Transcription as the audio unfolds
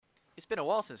It's been a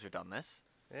while since we've done this.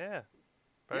 Yeah.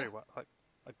 Very well. Like,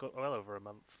 I got well over a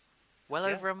month. Well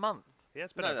over a month. Yeah,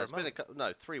 it's been over a month.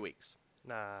 No, 3 weeks.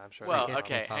 Nah, I'm sure. Well, it's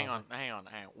okay, not. hang on.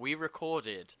 We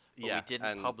recorded, but we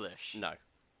didn't publish. No.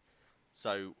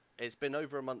 So it's been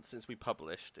over a month since we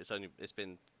published. It's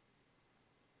been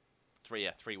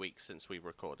 3 weeks since we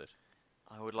recorded.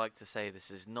 I would like to say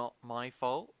this is not my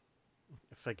fault.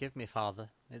 Forgive me, Father.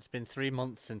 It's been 3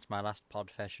 months since my last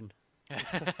podfession.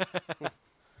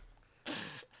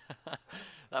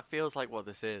 That feels like what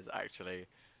this is, actually.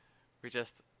 We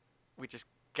just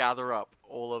gather up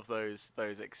all of those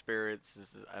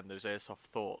experiences and those airsoft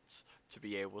thoughts to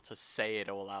be able to say it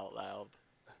all out loud.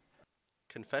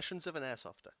 Confessions of an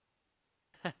Airsofter.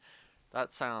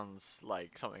 That sounds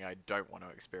like something I don't want to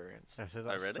experience. Yeah, so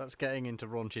really? that's getting into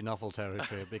raunchy novel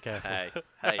territory. Be careful.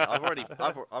 Hey, I've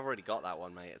already got that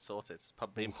one, mate. It's sorted. It's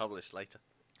being published later.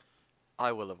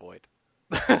 I will avoid.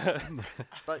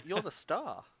 But you're the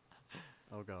star.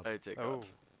 Oh God. Oh dear God. Oh.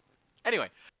 Anyway,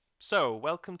 So,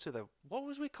 welcome to the... What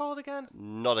was we called again?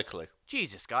 Not a clue.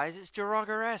 Jesus, guys, it's Georaga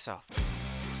Airsoft.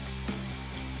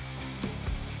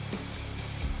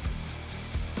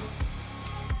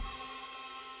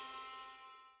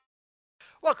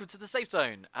 Welcome to the Safe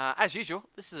Zone. As usual,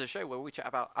 this is a show where we chat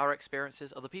about our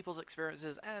experiences, other people's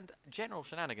experiences, and general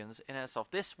shenanigans in Airsoft.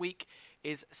 This week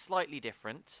is slightly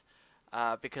different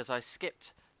because I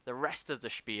skipped the rest of the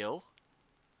spiel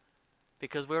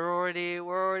because we're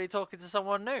already talking to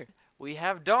someone new. We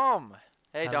have Dom.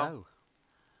 Hey, Dom.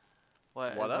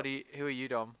 Hello. What up? Who are you,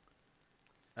 Dom?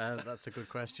 That's a good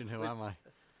question. Who am I?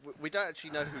 We don't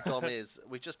actually know who Dom is.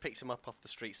 We just picked him up off the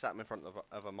street, sat him in front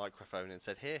of a microphone, and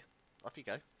said, "Here, off you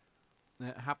go."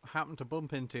 Happened to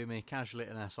bump into me casually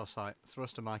at an airsoft site,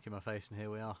 thrust a mic in my face, and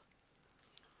here we are.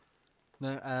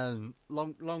 No,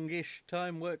 longish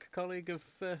time work colleague of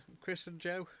Chris and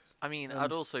Joe. I mean,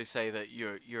 I'd also say that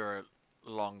you're a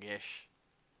longish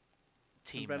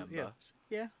team member.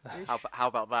 Yeah. How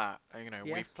about that? Yeah,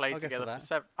 We've played I'll go together for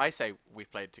that. I say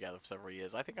we've played together for several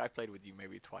years. I think I've played with you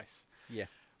maybe twice. Yeah.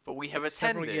 But we have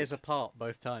Several attended years apart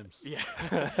both times. Yeah.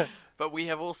 But we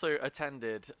have also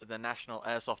attended the National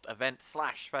Airsoft event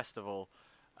 / festival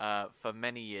for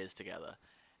many years together.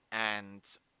 And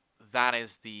that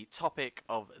is the topic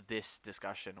of this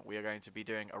discussion. We are going to be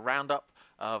doing a roundup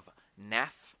of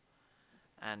NAF.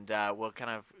 And we'll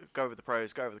kind of go over the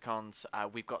pros, go over the cons.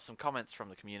 We've got some comments from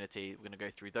the community. We're going to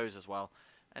go through those as well.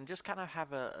 And just kind of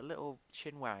have a little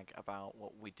chinwag about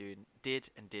what we did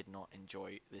and did not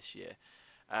enjoy this year.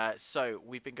 So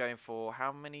we've been going for...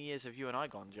 How many years have you and I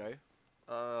gone, Joe?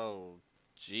 Oh,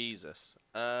 Jesus.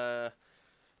 I've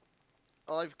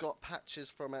got patches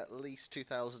from at least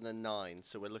 2009,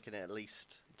 so we're looking at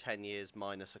least 10 years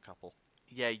minus a couple.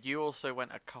 Yeah, you also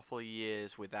went a couple of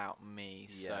years without me,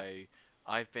 Yeah. so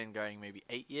I've been going maybe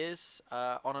 8 years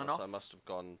on and off. So I must have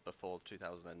gone before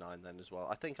 2009 then as well.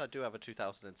 I think I do have a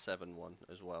 2007 one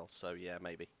as well, so yeah,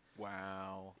 maybe.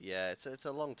 Wow. Yeah, it's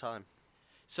a long time.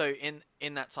 So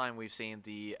in that time, we've seen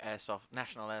the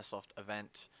National Airsoft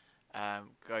event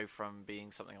go from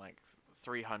being something like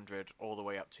 300 all the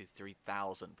way up to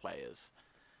 3,000 players.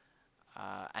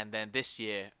 And then this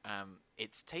year,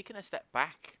 it's taken a step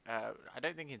back, I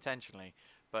don't think intentionally,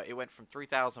 but it went from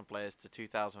 3,000 players to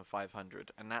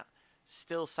 2,500. And that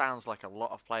still sounds like a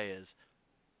lot of players.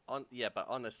 Yeah, but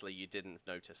honestly, you didn't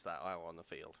notice that out on the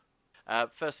field.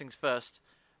 First things first,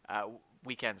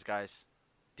 weekends, guys.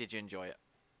 Did you enjoy it?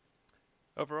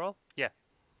 Overall? Yeah.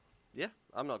 Yeah,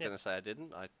 I'm not going to say I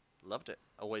didn't. I loved it.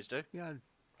 Always do. Yeah,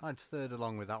 I'd third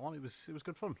along with that one. It was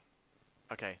good fun.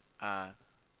 Okay,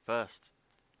 first,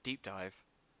 deep dive.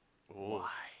 Ooh.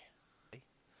 Why?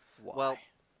 Well,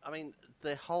 I mean,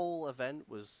 the whole event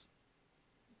was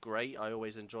great. I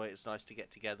always enjoy it. It's nice to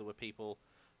get together with people.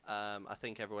 I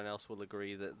think everyone else will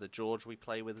agree that the George we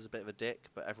play with is a bit of a dick,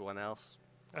 but everyone else,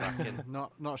 cracking.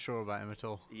 Not sure about him at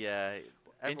all. Yeah.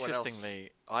 Interestingly,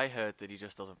 I heard that he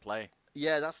just doesn't play.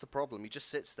 Yeah, that's the problem. He just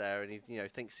sits there and he,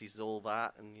 thinks he's all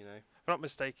that, and If I'm not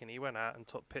mistaken, he went out and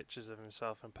took pictures of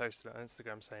himself and posted it on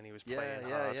Instagram saying he was playing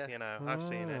hard. Yeah. I've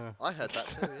seen it. I heard that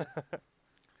too.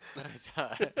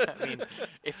 Yeah. I mean,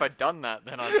 if I'd done that,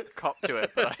 then I'd cop to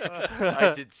it. But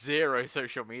I did zero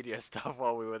social media stuff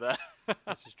while we were there.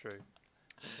 This is true.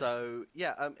 So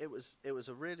yeah, it was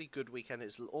a really good weekend.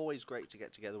 It's always great to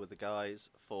get together with the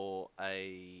guys for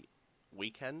a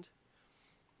weekend.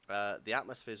 The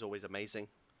atmosphere is always amazing.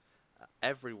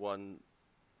 Everyone,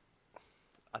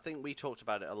 I think we talked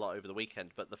about it a lot over the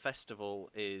weekend, but the festival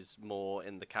is more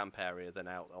in the camp area than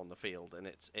out on the field, and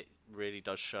it really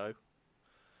does show.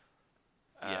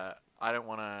 Yeah. I don't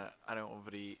want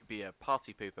to be a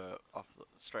party pooper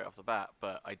straight off the bat,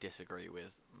 but I disagree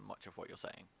with much of what you're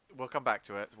saying. We'll come back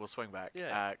to it. We'll swing back.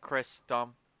 Yeah. Chris,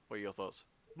 Dom, what are your thoughts?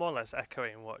 More or less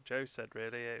echoing what Joe said,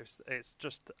 really. It's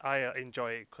just, I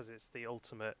enjoy it because it's the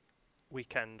ultimate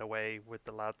weekend away with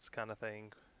the lads kind of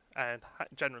thing, and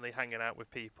generally hanging out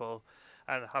with people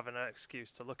and having an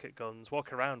excuse to look at guns,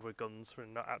 walk around with guns,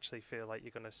 and not actually feel like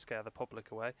you're going to scare the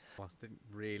public away. Well, I didn't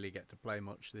really get to play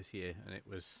much this year, and it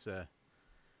was...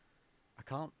 I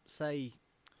can't say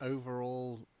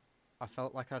overall I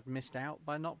felt like I'd missed out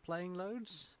by not playing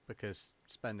loads, because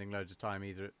spending loads of time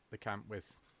either at the camp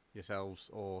with yourselves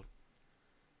or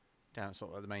down at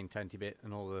sort of the main tenty bit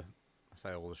and all the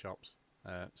shops,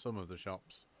 some of the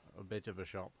shops, a bit of a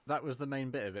shop. That was the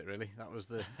main bit of it, really. That was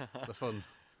the fun.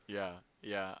 Yeah,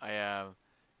 I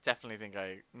definitely think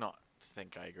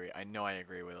I agree. I know I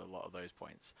agree with a lot of those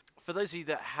points. For those of you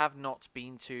that have not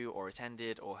been to or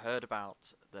attended or heard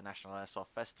about the National Airsoft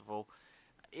Festival,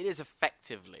 it is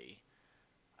effectively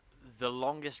the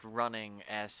longest running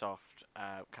airsoft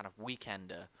kind of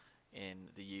weekender in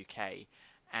the UK,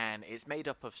 and it's made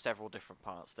up of several different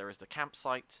parts. There is the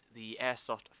campsite, the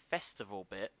Airsoft Festival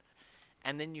bit,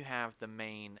 and then you have the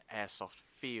main airsoft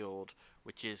field,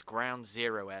 which is Ground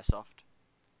Zero Airsoft.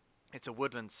 It's a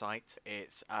woodland site.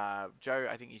 It's, Joe,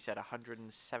 I think you said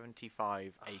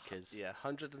 175 acres. Yeah,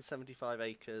 175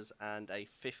 acres and a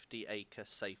 50-acre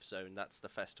safe zone. That's the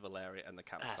festival area and the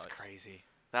campsite. That's crazy.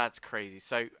 That's crazy.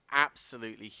 So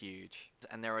absolutely huge.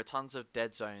 And there are tons of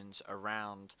dead zones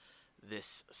around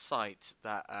this site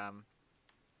that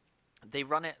they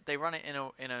run it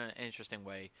in an interesting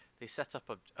way. They set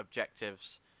up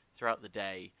objectives throughout the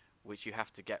day, which you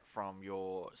have to get from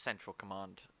your central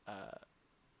command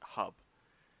hub,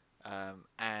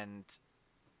 and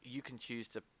you can choose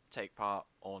to take part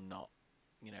or not,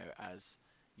 as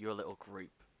your little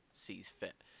group sees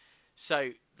fit.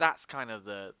 So that's kind of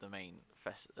the main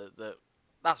that's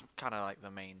kind of like the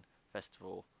main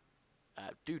festival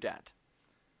doodad.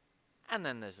 And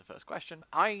then there's the first question.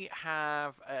 I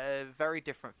have a very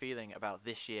different feeling about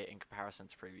this year in comparison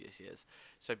to previous years.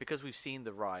 So because we've seen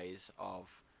the rise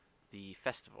of the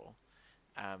festival,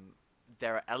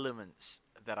 there are elements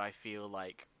that I feel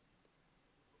like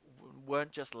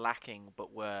weren't just lacking,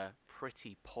 but were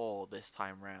pretty poor this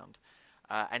time round.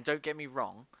 And don't get me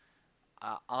wrong,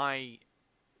 I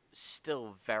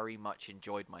still very much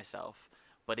enjoyed myself,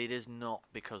 but it is not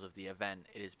because of the event.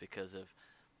 It is because of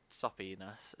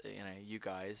soppiness. You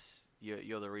guys,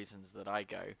 you're the reasons that I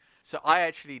go. So I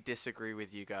actually disagree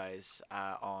with you guys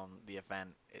on the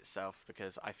event itself,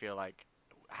 because I feel like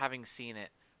having seen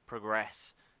it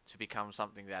progress to become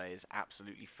something that is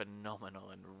absolutely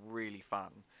phenomenal and really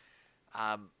fun,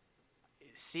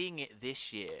 seeing it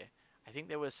this year, I think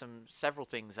there were several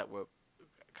things that were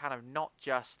kind of not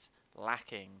just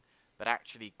lacking, but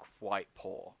actually quite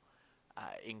poor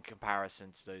in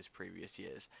comparison to those previous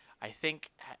years. I think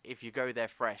if you go there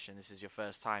fresh and this is your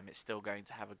first time, it's still going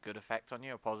to have a good effect on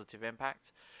you, a positive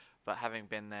impact. But having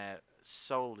been there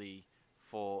solely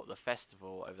for the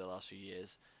festival over the last few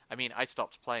years, I mean, I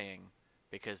stopped playing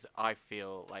because I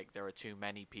feel like there are too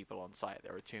many people on site,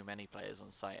 there are too many players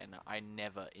on site, and I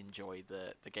never enjoyed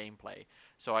the gameplay.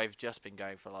 So I've just been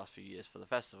going for the last few years for the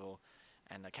festival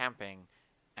and the camping,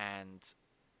 and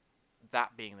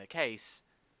that being the case,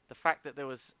 the fact that there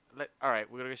was...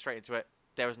 Alright, we're going to go straight into it.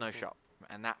 There was no shop,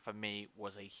 and that for me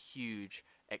was a huge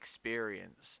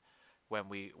experience when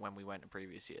we went in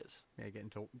previous years. Yeah,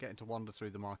 getting to wander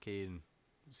through the marquee and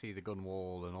see the gun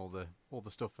wall and all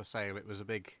the stuff for sale. It was a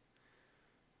big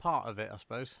part of it, I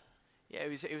suppose. Yeah,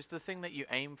 it was the thing that you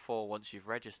aim for once you've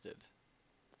registered.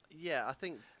 Yeah, I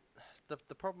think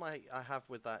the problem I have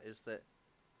with that is that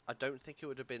I don't think it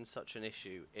would have been such an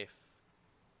issue if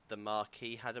the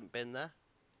marquee hadn't been there.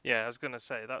 Yeah, I was going to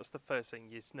say, that's the first thing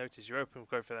you notice. You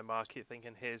go for the market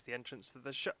thinking, here's the entrance to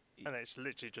the shop, and it's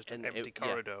literally just an empty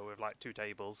corridor with like 2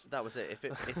 tables. That was it.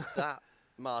 If that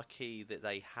marquee that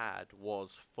they had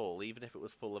was full, even if it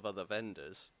was full of other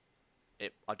vendors,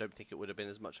 I don't think it would have been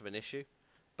as much of an issue.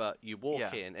 But you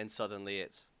walk in and suddenly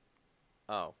it's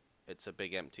a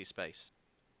big empty space.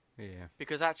 Yeah.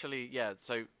 Because actually,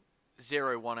 so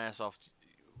 01 Airsoft,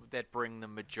 they'd bring the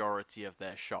majority of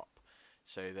their shop.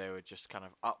 So they would just kind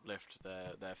of uplift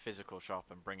their physical shop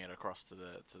and bring it across to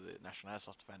the National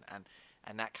Airsoft event,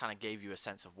 and that kind of gave you a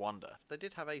sense of wonder. They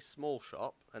did have a small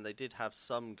shop, and they did have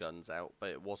some guns out, but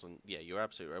it wasn't... Yeah, you're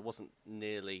absolutely right. It wasn't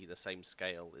nearly the same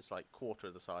scale. It's like quarter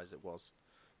of the size it was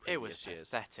previous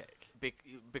years. Pathetic.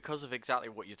 Because of exactly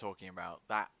what you're talking about,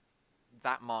 that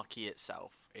marquee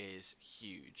itself is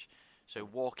huge. So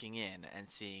walking in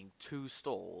and seeing 2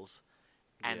 stalls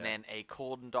and Yeah. then a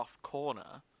cordoned off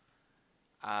corner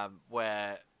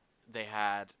where they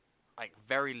had like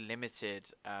very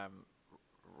limited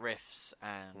riffs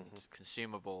and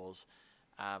consumables.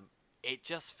 It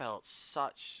just felt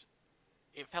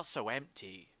it felt so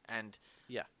empty and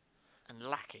Yeah.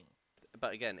 lacking.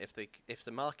 But again, if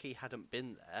the marquee hadn't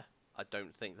been there, I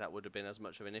don't think that would have been as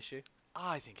much of an issue.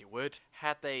 I think it would.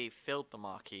 Had they filled the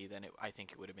marquee, then I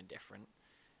think it would have been different.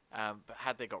 But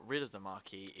had they got rid of the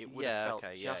marquee, it would have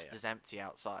felt just as empty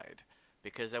outside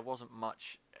because there wasn't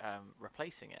much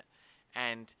replacing it.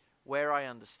 And where I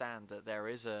understand that there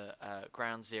is a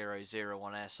Ground Zero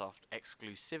 01 Airsoft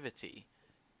exclusivity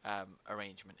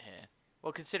arrangement here,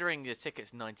 well, considering the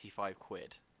ticket's 95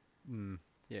 quid.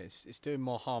 Yeah, it's doing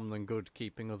more harm than good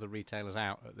keeping other retailers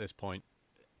out at this point.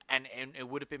 And it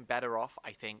would have been better off,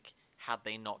 I think, had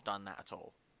they not done that at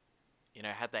all. You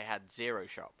know, had they had zero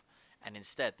shop, and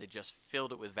instead they just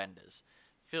filled it with vendors,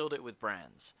 filled it with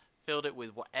brands, filled it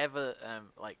with whatever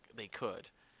like they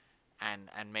could, and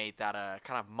made that a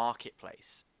kind of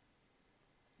marketplace.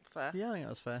 Fair. Yeah, I think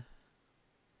that's fair.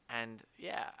 And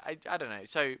yeah, I don't know.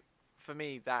 So for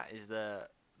me, that is the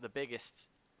biggest,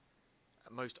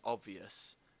 most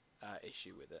obvious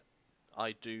issue with it.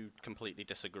 I do completely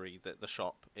disagree that the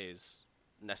shop is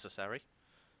necessary.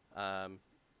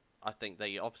 I think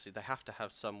they have to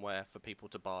have somewhere for people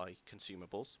to buy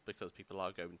consumables because people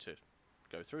are going to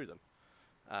go through them.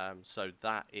 So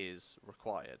that is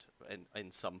required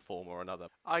in some form or another.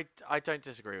 I don't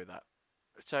disagree with that.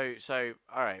 So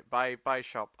all right, by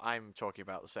shop, I'm talking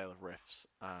about the sale of riffs,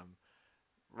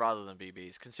 rather than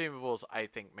BBs. Consumables, I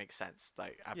think makes sense.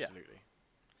 Like absolutely.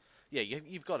 Yeah,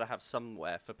 you've got to have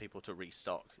somewhere for people to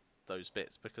restock those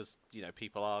bits because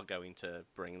people are going to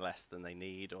bring less than they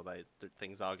need, or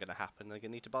things are going to happen. They're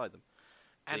going to need to buy them.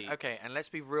 And and let's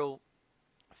be real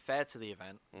fair to the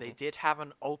event. They did have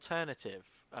an alternative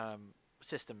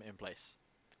system in place.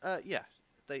 Yeah,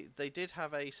 they did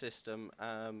have a system.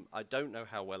 I don't know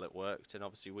how well it worked, and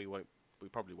obviously we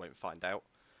probably won't find out.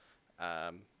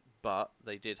 But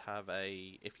they did have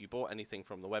if you bought anything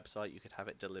from the website, you could have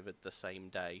it delivered the same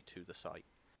day to the site.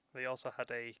 They also had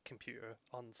a computer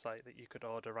on site that you could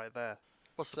order right there.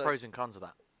 What's the pros and cons of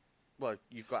that? Well,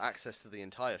 you've got access to the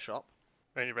entire shop.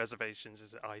 Only reservations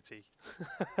is at IT.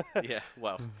 Yeah,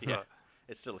 well, yeah.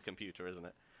 It's still a computer, isn't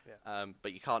it? Yeah.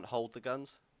 But you can't hold the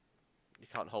guns. You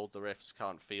can't hold the riffs,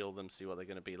 can't feel them, see what they're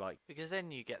going to be like. Because then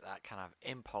you get that kind of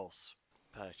impulse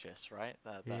purchase, right?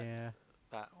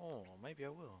 That, oh, maybe I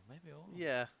will, maybe I will.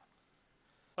 Yeah.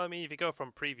 Well, I mean, if you go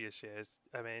from previous years,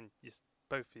 I mean,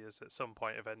 both of us at some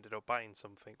point have ended up buying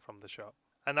something from the shop.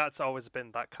 And that's always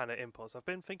been that kind of impulse. I've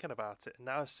been thinking about it, and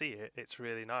now I see it, it's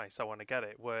really nice, I want to get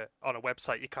it. Where on a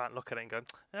website, you can't look at it and go,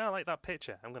 I like that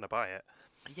picture, I'm going to buy it.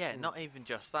 Yeah, not even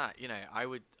just that. I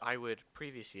would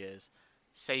previous years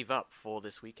save up for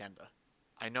this weekender.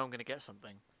 I know I'm going to get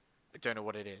something. I don't know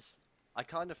what it is. I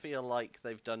kind of feel like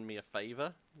they've done me a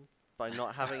favour by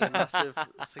not having a massive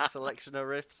selection of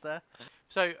riffs there.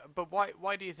 So, but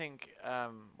why do you think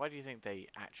they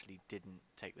actually didn't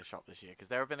take the shop this year? Because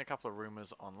there have been a couple of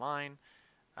rumors online.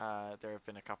 There have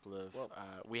been a couple of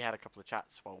we had a couple of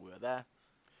chats while we were there.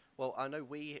 Well, I know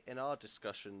in our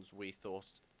discussions we thought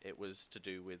it was to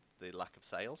do with the lack of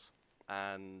sales,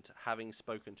 and having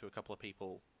spoken to a couple of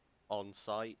people on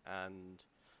site and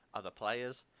other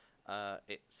players,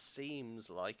 it seems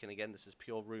like, and again this is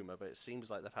pure rumour, but it seems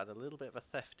like they've had a little bit of a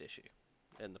theft issue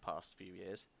in the past few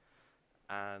years,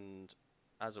 and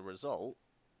as a result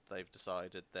they've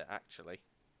decided that actually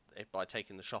by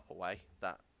taking the shop away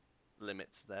that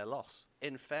limits their loss.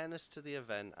 In fairness to the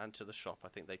event and to the shop, I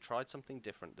think they tried something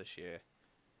different this year.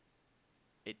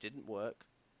 It didn't work.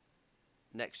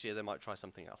 Next year they might try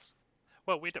something else.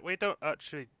 Well, we don't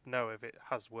actually know if it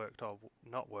has worked or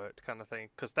not worked, kind of thing,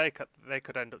 because they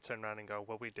could end up turning around and go,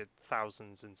 well, we did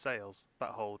thousands in sales that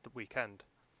whole weekend,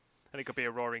 and it could be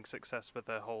a roaring success with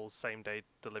the whole same-day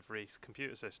delivery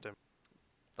computer system.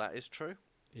 That is true.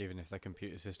 Even if the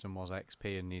computer system was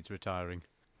XP and needs retiring.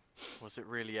 Was it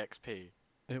really XP?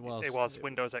 It was. It was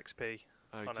Windows XP.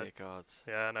 Oh dear God.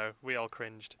 Yeah, I know. We all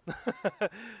cringed.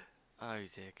 Oh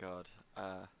dear God.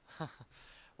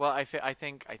 Well, I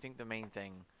think the main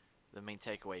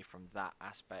takeaway from that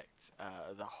aspect,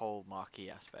 the whole marquee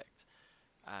aspect,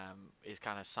 is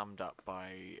kind of summed up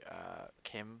by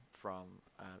Kim from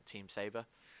Team Saber.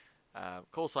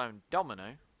 Call sign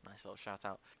Domino, nice little shout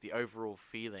out. The overall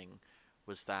feeling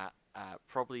was that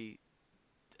probably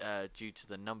due to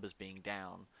the numbers being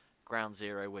down, Ground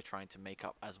Zero were trying to make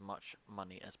up as much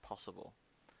money as possible,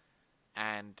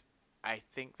 and I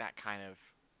think that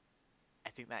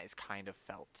is kind of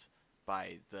felt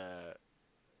by the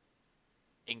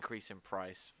increase in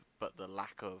price, but the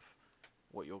lack of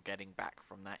what you're getting back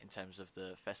from that in terms of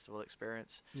the festival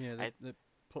experience. Yeah, they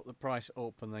put the price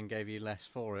up and then gave you less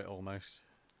for it almost.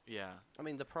 Yeah. I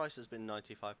mean, the price has been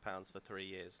 £95 for 3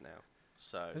 years now.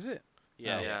 So Is it?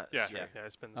 yeah, Oh, yeah, Yeah, yeah,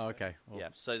 it's been the Oh, same. okay. Well, yeah.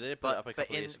 So they put it up a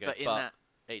couple of years ago, but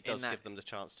it does give them the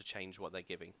chance to change what they're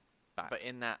giving back. But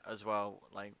in that as well,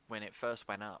 like when it first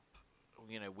went up,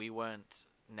 we weren't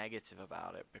negative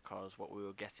about it because what we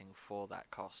were getting for that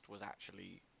cost was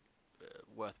actually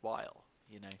worthwhile.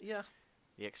 Yeah.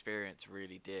 The experience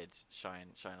really did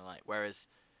shine a light. Whereas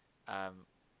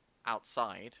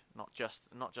outside, not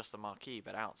just the marquee,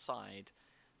 but outside,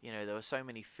 there were so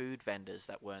many food vendors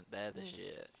that weren't there this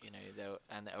year.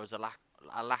 There was a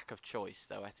lack of choice.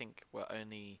 Though I think were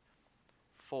only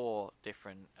 4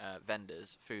 different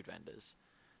food vendors,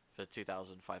 for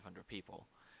 2,500 people,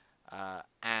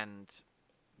 and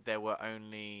there were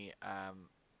only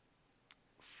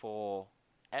 4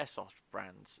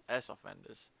 airsoft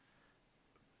vendors,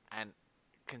 and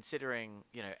considering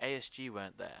ASG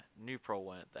weren't there, Newpro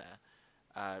weren't there,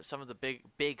 some of the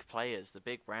big players, the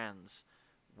big brands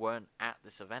weren't at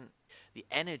this event. The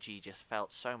energy just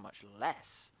felt so much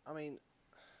less. I mean,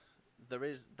 that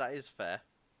is fair.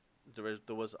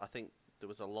 I think there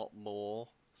was a lot more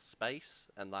space,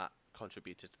 and that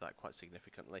contributed to that quite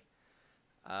significantly.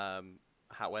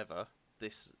 However,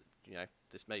 this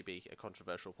may be a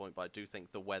controversial point, but I do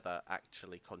think the weather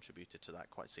actually contributed to that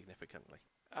quite significantly.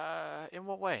 In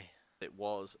what way? It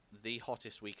was the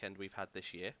hottest weekend we've had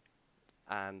this year,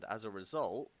 and as a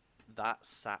result, that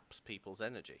saps people's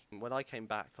energy. When I came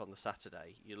back on the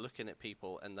Saturday, you're looking at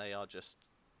people and they are just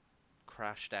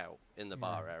crashed out in the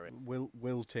bar area.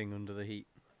 Wilting under the heat.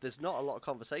 There's not a lot of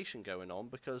conversation going on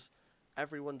because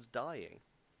everyone's dying.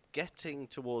 Getting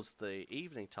towards the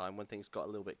evening time when things got a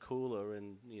little bit cooler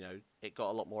and, it got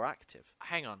a lot more active.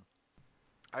 Hang on.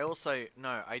 I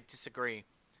disagree.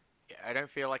 I don't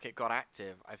feel like it got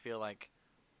active. I feel like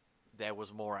there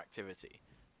was more activity.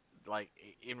 Like,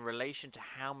 in relation to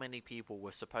how many people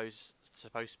were supposed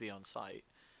to be on site,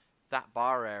 that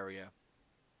bar area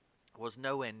was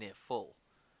nowhere near full.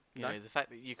 The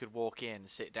fact that you could walk in,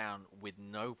 sit down with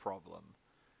no problem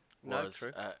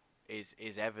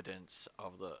is evidence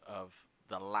of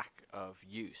the lack of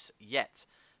use. Yet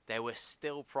there were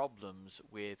still problems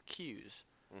with queues.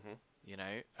 Mm-hmm.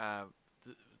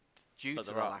 Due But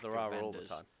to there the lack are of vendors. all the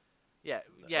time. Yeah,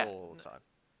 all the time.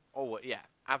 Oh yeah,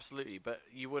 absolutely. But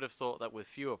you would have thought that with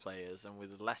fewer players and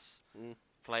with less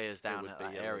players down at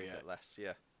that area, a little bit less.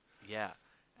 Yeah. Yeah,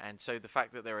 and so the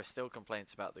fact that there are still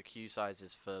complaints about the queue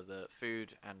sizes for the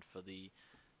food and for the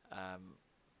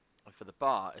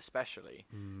bar especially.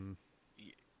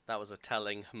 That was a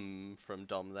telling from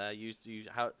Dom there.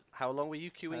 How long were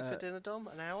you queuing for dinner, Dom?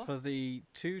 An hour? For the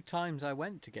 2 times I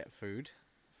went to get food,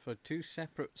 for 2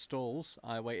 separate stalls,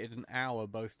 I waited an hour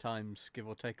both times, give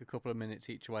or take a couple of minutes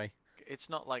each way. It's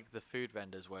not like the food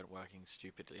vendors weren't working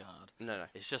stupidly hard. No.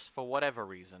 It's just for whatever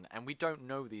reason, and we don't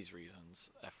know these reasons,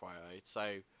 FYI.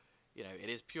 So, it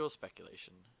is pure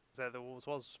speculation. So there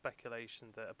was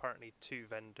speculation that apparently 2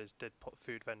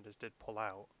 food vendors did pull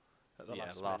out at the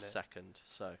last minute. Second.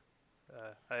 So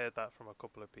I heard that from a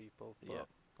couple of people. But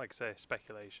like I say,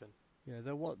 speculation. Yeah,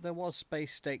 there was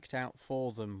space staked out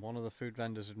for them. One of the food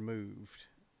vendors had moved.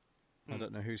 I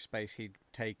don't know whose space he'd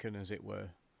taken, as it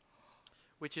were.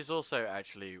 Which is also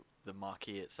actually the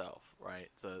marquee itself, right?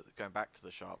 So going back to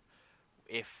the shop,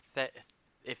 if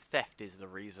theft is the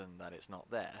reason that it's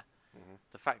not there,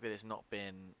 the fact that they've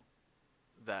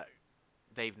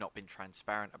not been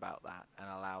transparent about that and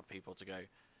allowed people to go,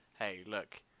 hey,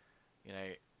 look,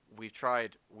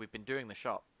 we've been doing the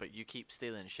shop, but you keep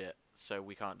stealing shit, so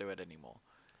we can't do it anymore.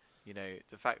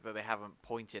 The fact that they haven't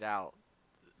pointed out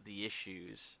the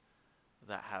issues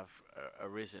that have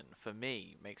arisen, for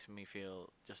me, makes me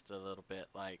feel just a little bit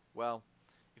like, well,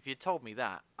 if you told me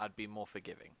that, I'd be more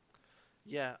forgiving.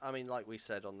 Yeah, I mean, like we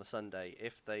said on the Sunday,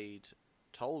 if they'd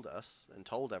told us and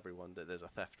told everyone that there's a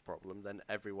theft problem, then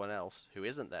everyone else who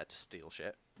isn't there to steal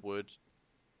shit would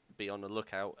be on the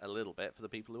lookout a little bit for the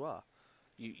people who are.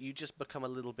 You just become a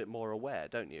little bit more aware,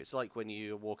 don't you? It's like when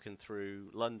you're walking through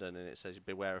London and it says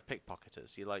beware of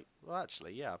pickpocketers. You're like, well,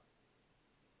 actually, yeah,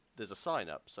 there's a sign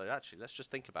up, so actually, let's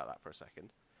just think about that for a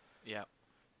second. Yeah.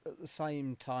 At the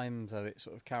same time, though, it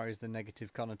sort of carries the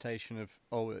negative connotation of,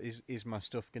 oh, is my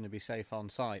stuff going to be safe on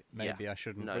site? Maybe I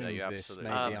shouldn't bring this. Absolutely.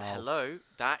 Maybe Hello,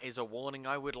 that is a warning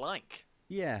I would like.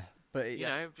 Yeah, but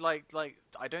it's... like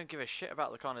I don't give a shit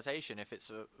about the connotation if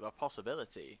it's a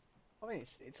possibility. I mean,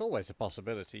 it's always a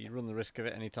possibility. You run the risk of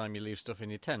it any time you leave stuff in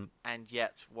your tent. And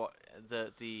yet, what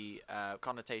the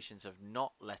connotations of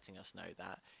not letting us know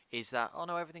that is that, oh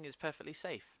no, everything is perfectly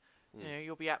safe. You know,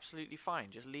 you'll be absolutely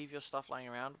fine. Just leave your stuff lying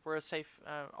around. We're a safe,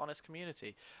 honest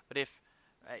community. But if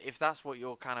that's what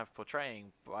you're kind of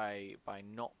portraying by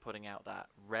not putting out that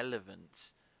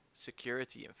relevant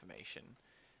security information,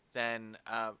 then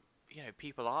you know,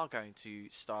 people are going to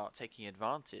start taking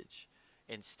advantage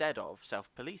instead of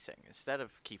self-policing, instead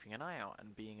of keeping an eye out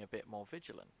and being a bit more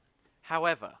vigilant.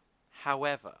 However,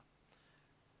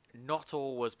 not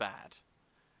all was bad.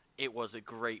 It was a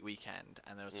great weekend,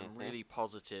 and there were some really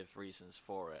positive reasons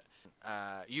for it.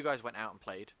 You guys went out and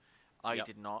played. I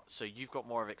did not, so you've got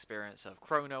more of experience of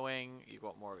chronoing, you've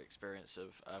got more of experience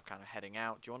of kind of heading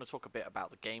out. Do you want to talk a bit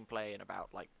about the gameplay and about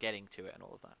like getting to it and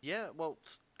all of that? Yeah, well,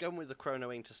 going with the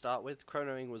chronoing to start with,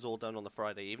 chronoing was all done on the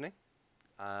Friday evening.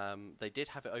 They did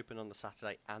have it open on the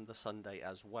Saturday and the Sunday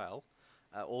as well,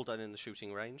 all done in the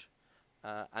shooting range,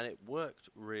 and it worked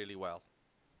really well.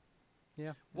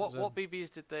 Yeah. What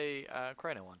BBs did they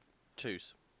chrono on?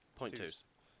 Point twos.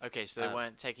 Okay, so they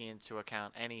weren't taking into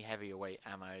account any heavier weight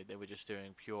ammo. They were just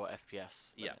doing pure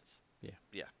FPS limits.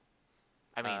 Yeah.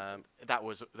 I mean,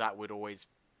 that would always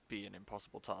be an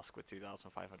impossible task with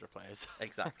 2,500 players.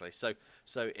 Exactly. So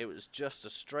it was just a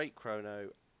straight chrono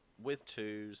with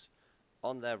twos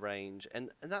on their range, and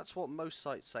that's what most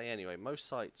sites say anyway. Most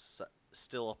sites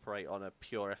still operate on a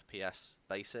pure FPS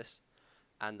basis,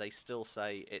 and they still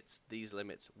say it's these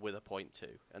limits with a .2,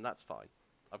 and that's fine.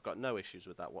 I've got no issues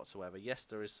with that whatsoever. Yes,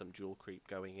 there is some dual creep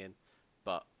going in,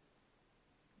 but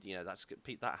you know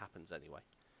that happens anyway.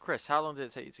 Chris, how long did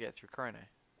it take you to get through chrono?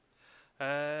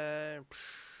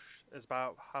 It's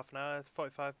about half an hour,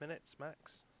 45 minutes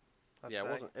max. I'd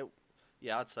say.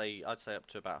 Yeah, I'd say up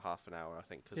to about half an hour. I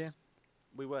think because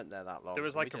we weren't there that long. There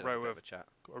was like a row of chat.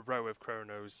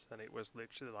 chronos, and it was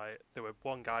literally like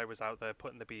one guy was out there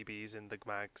putting the BBs in the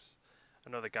mags.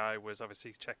 Another guy was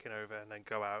obviously checking over and then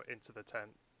go out into the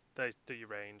tent. They do your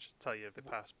range, tell you if they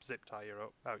pass, zip tie you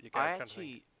up, out you go.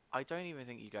 I don't even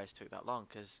think you guys took that long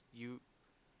because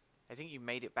I think you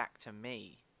made it back to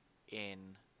me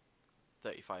in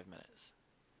 35 minutes.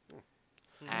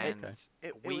 And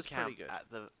it we was pretty camped good.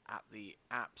 at the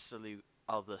absolute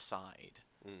other side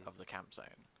of the camp zone.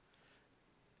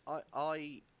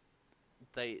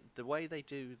 The way they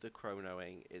do the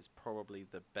chronoing is probably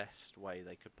the best way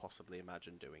they could possibly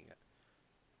imagine doing it.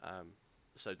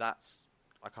 So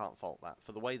I can't fault that.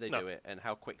 For the way they do it and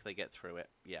how quick they get through it,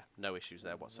 no issues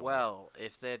there whatsoever. Well,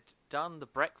 if they'd done the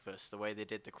breakfast the way they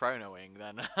did the chronoing,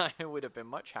 then I would have been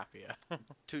much happier.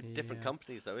 Two different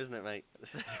companies though, isn't it, mate?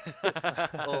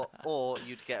 or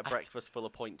you'd get a breakfast full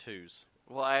of .2s.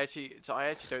 Well, I actually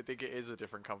don't think it is a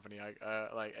different company.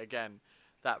 Again,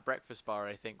 that breakfast bar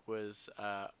I think was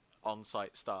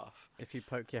on-site staff. If you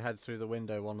poke your head through the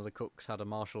window, one of the cooks had a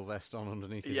Marshall vest on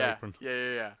underneath his Yeah. apron.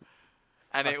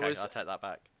 And Okay, it was, I'll take that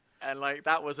back. and like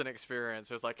that was an experience.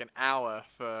 It was like an hour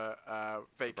for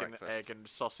bacon, breakfast. egg, and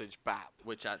sausage bap.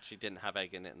 Which actually didn't have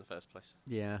egg in it in the first place.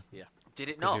 Yeah. Did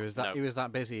it 'Cause not? he was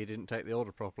that busy, he didn't take the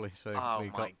order properly, so Oh we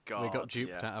my got God,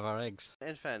 duped out of our eggs.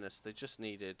 In fairness, they just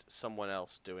needed someone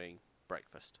else doing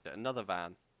breakfast. Another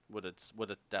van would have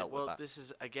dealt with Well, that. this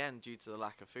is again due to the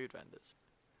lack of food vendors.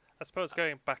 I suppose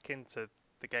going back into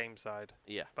the game side,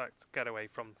 Yeah. back to get away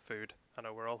from food. I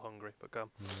know we're all hungry, but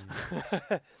go.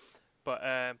 Mm.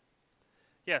 But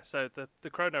so the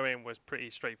chronoing was pretty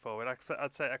straightforward.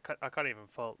 I'd say I can't even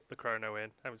fault the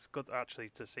chronoing. It was good actually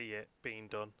to see it being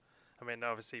done. I mean,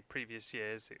 obviously previous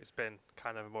years it's been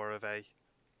kind of more of a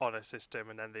honor system,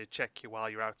 and then they check you while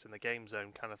you're out in the game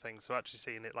zone kind of thing. So actually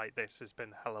seeing it like this has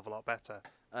been a hell of a lot better.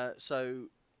 So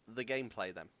the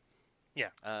gameplay then.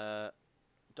 Yeah.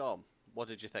 Dom, what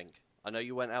did you think? I know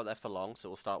you went out there for long, so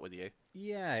we'll start with you.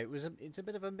 Yeah, it's a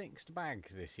bit of a mixed bag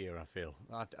this year, I feel.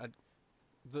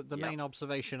 The Yeah. main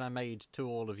observation I made to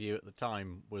all of you at the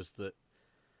time was that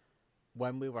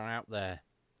when we were out there,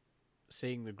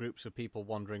 seeing the groups of people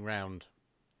wandering around,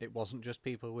 it wasn't just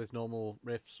people with normal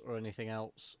rifts or anything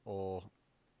else, or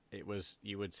it was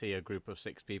you would see a group of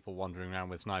 6 people wandering around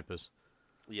with snipers.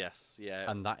 Yes,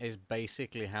 yeah. And that is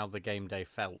basically how the game day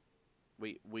felt.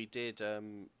 We did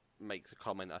make the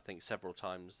comment, I think, several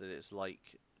times that it's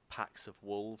like packs of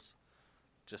wolves,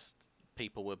 just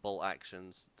people with bolt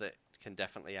actions that can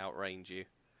definitely outrange you,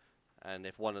 and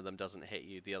if one of them doesn't hit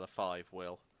you, the other 5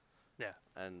 will. Yeah.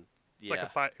 And It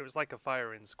was like a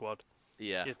firing squad.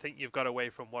 yeah. You think you've got away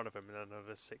from one of them, and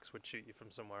another 6 would shoot you from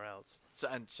somewhere else. So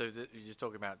you're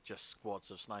talking about just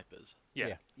squads of snipers.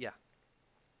 Yeah. Yeah.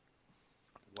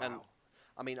 Wow. And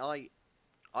I mean,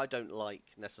 I don't like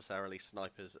necessarily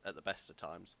snipers at the best of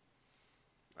times.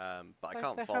 But I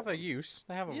can't They fault have a them. use.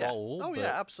 They have a Yeah. role. Oh but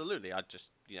yeah, absolutely. I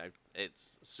just,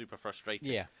 it's super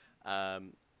frustrating. Yeah.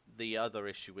 The other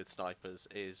issue with snipers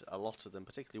is a lot of them,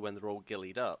 particularly when they're all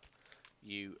gillied up,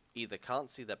 you either can't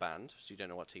see their band, so you don't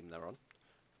know what team they're on,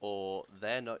 or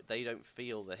they don't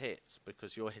feel the hits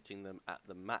because you're hitting them at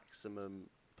the maximum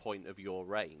point of your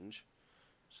range,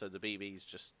 so the BB's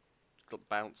just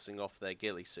bouncing off their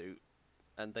ghillie suit,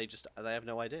 and they have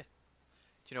no idea.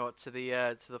 Do you know what? To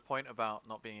the point about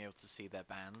not being able to see their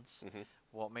bands, Mhm.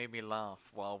 what made me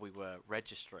laugh while we were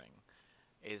registering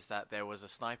is that there was a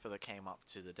sniper that came up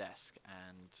to the desk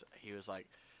and he was like,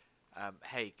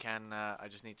 "Hey, can I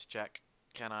just need to check?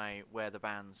 Can I wear the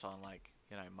bands on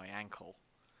my ankle?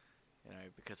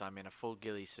 Because I'm in a full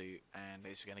ghillie suit and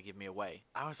it's gonna give me away."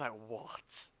 I was like,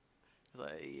 "What?" I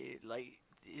was like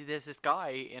there's this guy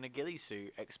in a ghillie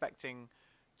suit expecting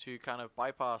to kind of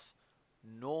bypass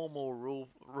normal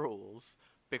rules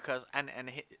because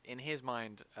in his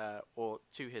mind, or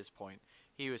to his point,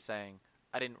 he was saying,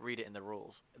 "I didn't read it in the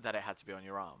rules that it had to be on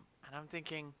your arm," and I'm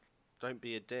thinking, Don't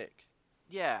be a dick.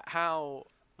 yeah, how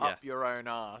Yeah. up your own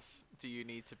ass do you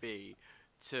need to be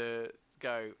to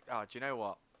go, "Oh, do you know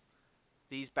what?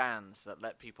 These bands that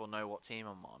let people know what team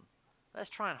I'm on, let's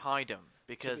try and hide them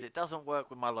because it doesn't work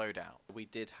with my loadout." We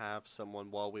did have someone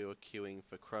while we were queuing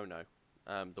for Chrono.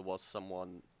 There was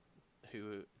someone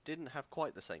who didn't have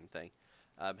quite the same thing.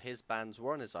 His bands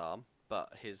were on his arm,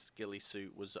 but his ghillie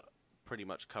suit was pretty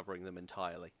much covering them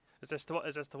entirely. Is this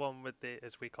the one with the,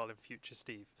 as we call him, Future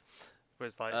Steve?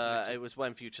 Was like It was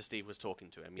when Future Steve was talking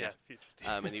to him, yeah. Future Steve.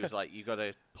 And he was like, "You got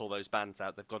to pull those bands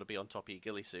out. They've got to be on top of your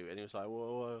ghillie suit." And he was like,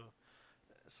 "Whoa."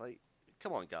 It's like,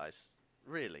 come on, guys,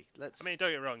 really? Let's. I mean,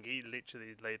 don't get me wrong. He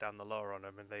literally laid down the law on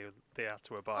them, and they had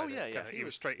to abide. Oh, yeah, it. yeah, He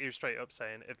was straight up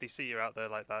saying, if they see you out there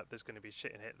like that, there's going to be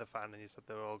shit and hit the fan, and he said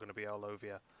they're all going to be all over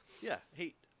you. Yeah,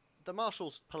 the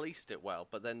marshals policed it well,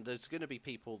 but then there's going to be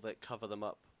people that cover them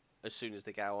up as soon as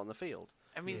they go out on the field.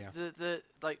 I mean, Yeah. the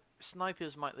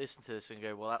snipers might listen to this and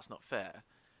go, "Well, that's not fair."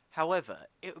 However,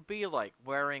 it would be like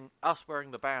wearing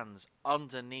the bands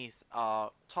underneath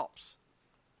our tops.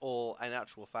 Or, in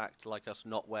actual fact, like us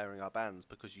not wearing our bands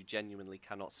because you genuinely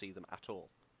cannot see them at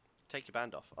all. Take your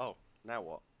band off. Oh, now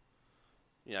what?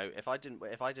 If I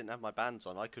didn't have my bands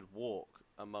on, I could walk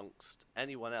amongst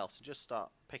anyone else and just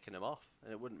start picking them off,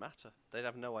 and it wouldn't matter. They'd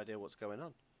have no idea what's going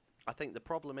on. I think the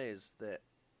problem is that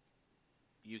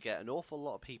you get an awful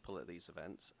lot of people at these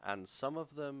events, and some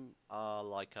of them are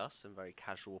like us and very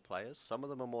casual players. Some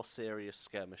of them are more serious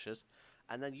skirmishers,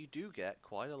 and then you do get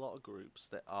quite a lot of groups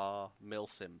that are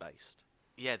milsim based.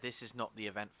 Yeah, this is not the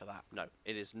event for that. No,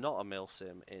 it is not a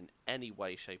milsim in any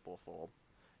way, shape, or form.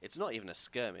 It's not even a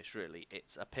skirmish, really.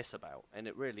 It's a piss about, and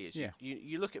it really is. Yeah.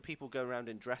 You look at people going around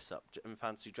in dress up and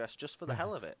fancy dress just for the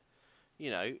hell of it.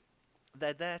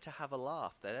 They're there to have a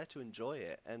laugh. They're there to enjoy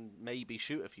it and maybe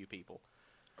shoot a few people.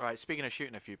 Right, speaking of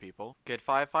shooting a few people, good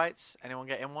firefights? Anyone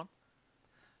get in one?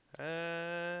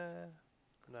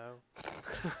 No.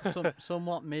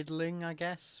 Somewhat middling, I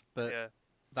guess. But Yeah.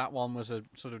 that one was a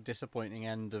sort of disappointing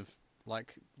end of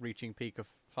reaching peak of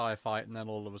firefight, and then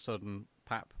all of a sudden,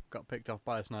 Pap got picked off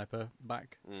by a sniper.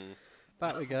 Back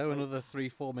we go. Another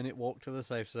 3-4 minute walk to the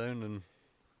safe zone, and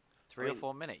 3 or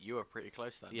 4 minutes. You were pretty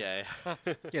close then. Yeah.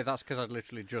 yeah, that's because I'd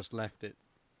literally just left it.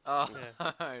 Oh,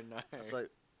 Yeah. no. So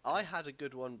I had a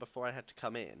good one before I had to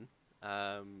come in.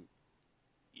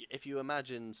 If you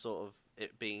imagine sort of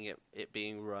it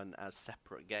being run as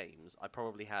separate games, I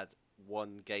probably had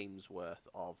one game's worth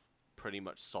of pretty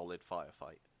much solid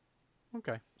firefight.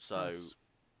 Okay. So, That's-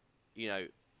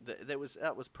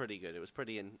 that was pretty good. It was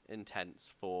pretty intense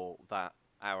for that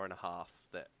hour and a half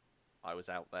that I was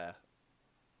out there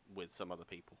with some other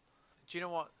people. Do you know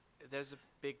what? There's a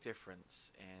big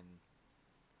difference in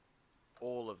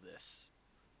all of this,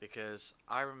 because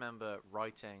I remember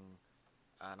writing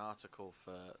an article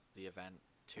for the event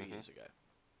 2 years ago,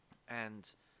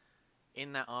 and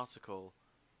in that article,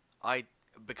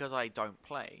 because I don't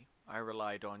play, I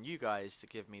relied on you guys to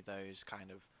give me those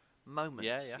kind of moments.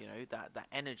 Yeah. That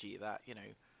energy, that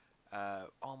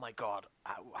oh my god,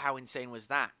 how insane was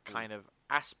that kind of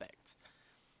aspect.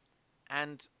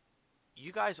 And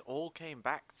you guys all came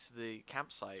back to the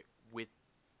campsite with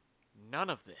none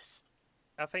of this.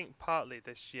 I think partly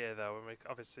this year, though, and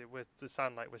we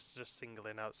sound like we're just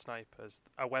singling out snipers.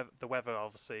 The weather,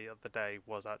 obviously, of the day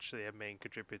was actually a main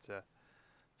contributor.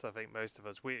 So I think most of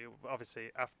us, we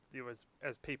obviously,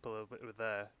 as people who were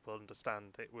there will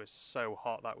understand, it was so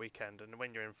hot that weekend, and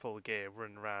when you're in full gear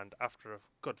running around after a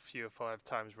good 4 or 5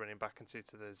 times running back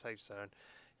into the safe zone,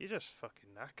 you're just fucking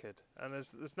knackered. And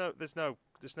there's no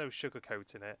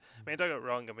sugarcoating it. I mean, don't get me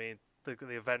wrong. I mean, the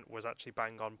event was actually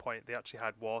bang on point. They actually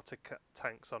had water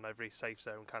tanks on every safe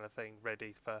zone kind of thing,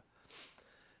 ready for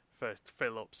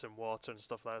fill ups and water and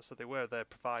stuff like that. So they were there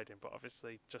providing, but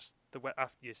obviously just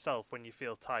after yourself, when you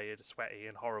feel tired, sweaty,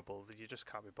 and horrible, you just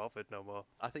can't be bothered no more.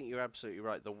 I think you're absolutely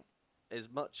right. As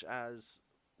much as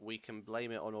we can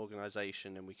blame it on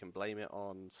organisation and we can blame it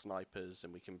on snipers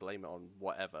and we can blame it on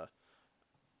whatever,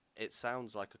 it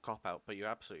sounds like a cop-out, but you're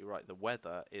absolutely right. The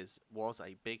weather was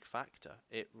a big factor.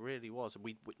 It really was.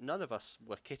 We none of us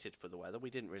were kitted for the weather.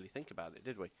 We didn't really think about it,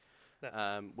 did we?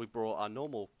 No. We brought our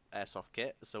normal airsoft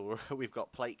kit, so we've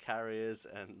got plate carriers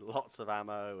and lots of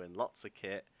ammo and lots of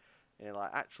kit. You know,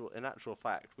 like in actual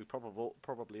fact, we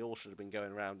probably all should have been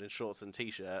going around in shorts and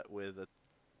t-shirt with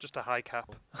just a high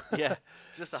cap.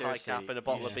 just a Seriously, high cap and a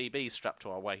bottle of BB strapped to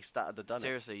our waist. That would have done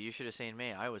Seriously, you should have seen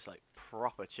me. I was like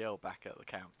proper chill back at the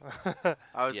camp.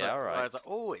 I was Yeah, alright. I was like,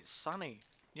 oh, it's sunny.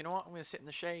 You know what? I'm gonna sit in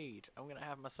the shade. I'm gonna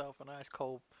have myself a nice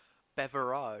cold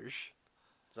beverage.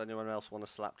 Does anyone else want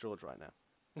to slap George right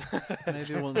now?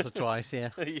 Maybe once or twice,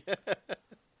 yeah. Yeah.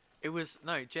 It was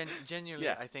genuinely.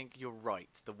 Yeah. I think you're right.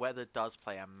 The weather does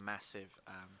play a massive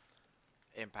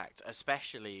impact,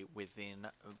 especially with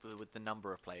the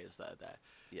number of players that are there.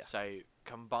 Yeah. So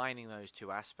combining those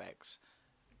two aspects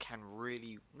can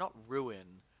really not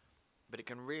ruin, but it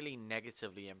can really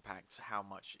negatively impact how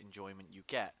much enjoyment you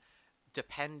get,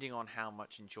 depending on how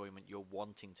much enjoyment you're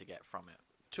wanting to get from it.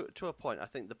 To a point, I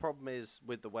think the problem is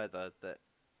with the weather that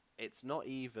it's not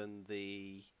even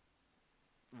the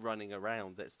running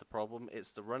around that's the problem.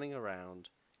 It's the running around,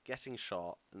 getting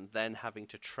shot, and then having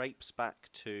to traipse back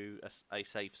to a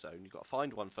safe zone. You've got to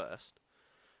find one first.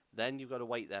 Then you've got to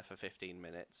wait there for 15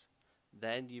 minutes.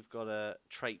 Then you've got to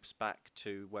traipse back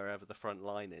to wherever the front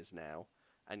line is now.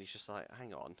 And you're just like,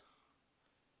 hang on.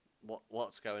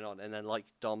 What's going on? And then, like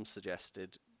Dom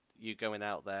suggested, you going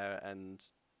out there and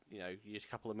you're a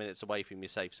couple of minutes away from your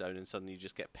safe zone and suddenly you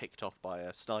just get picked off by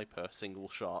a sniper, single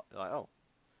shot. You're like, oh,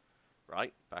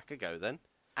 right, back I go then.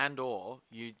 And or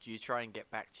you try and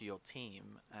get back to your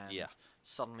team, and Yeah.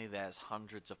 suddenly there's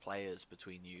hundreds of players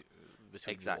between you.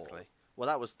 Exactly. You all. Well,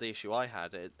 that was the issue I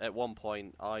had. At one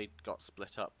point, I got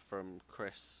split up from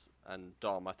Chris and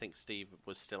Dom. I think Steve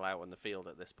was still out on the field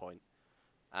at this point.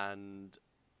 And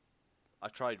I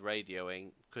tried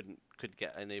radioing, couldn't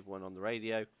get anyone on the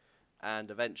radio. And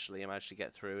eventually I managed to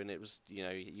get through, and it was,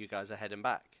 you guys are heading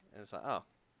back. And it's like, oh,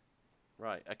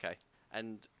 right, okay.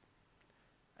 And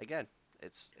again,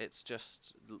 it's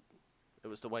just, it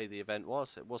was the way the event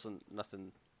was. It wasn't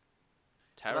nothing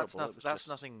terrible. That's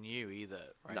nothing new either,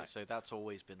 right? No. So that's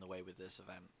always been the way with this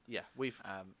event. Yeah,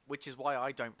 Which is why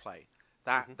I don't play.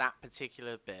 That Mhm. that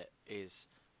particular bit is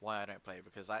why I don't play,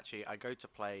 because actually I go to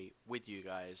play with you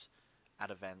guys at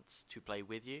events to play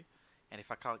with you. And if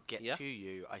I can't get Yeah. to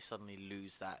you, I suddenly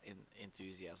lose that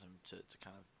enthusiasm to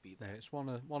kind of be Yeah, there. it's one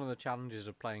of the challenges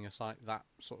of playing a site that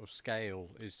sort of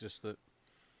scale is just that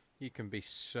you can be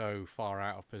so far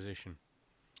out of position.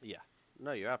 Yeah.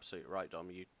 No, you're absolutely right, Dom.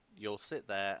 You'll sit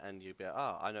there and you'll be like,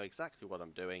 I know exactly what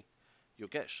I'm doing. You'll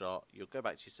get shot, you'll go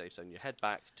back to your safe zone, you head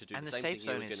back to do And the the same safe thing you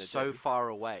were zone going to is do. so far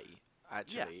away,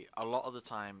 actually. A lot of the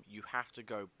time, you have to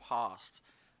go past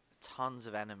tons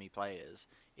of enemy players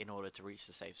in order to reach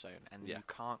the safe zone, and Yeah. you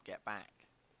can't get back.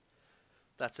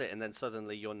 That's it, and then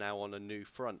suddenly you're now on a new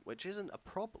front, which isn't a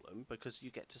problem because you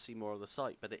get to see more of the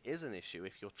site, but it is an issue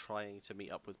if you're trying to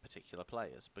meet up with particular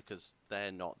players because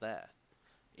they're not there,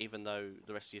 even though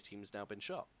the rest of your team's now been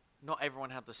shot. Not everyone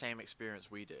had the same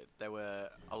experience we did. There were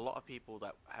a lot of people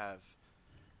that have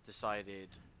decided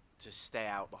to stay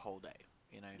out the whole day,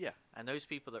 Yeah. And those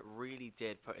people that really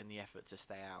did put in the effort to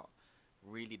stay out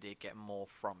really did get more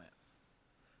from it.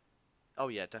 Oh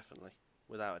yeah, definitely,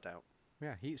 without a doubt.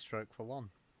 Yeah, heat stroke for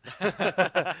one.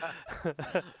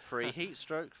 Free heat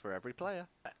stroke for every player.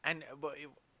 But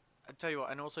I tell you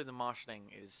what, and also the marshalling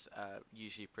is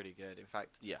usually pretty good. In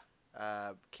fact, Yeah.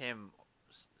 Kim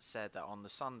said that on the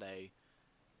Sunday,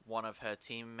 one of her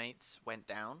teammates went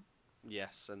down.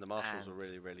 Yes, and the marshals And were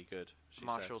really, really good. She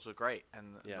Marshals were great,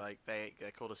 and Yeah. they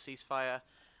called a ceasefire.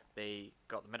 They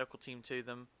got the medical team to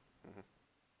them. Mhm.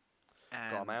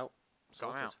 And got them out. Got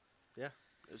 'em Sorted. out. Yeah,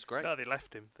 it was great. No, they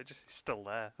left him. They're just still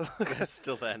there. They're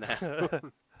still there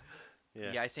now.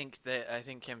 Yeah, I think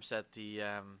Kim said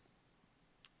the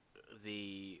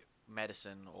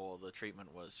medicine or the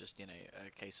treatment was just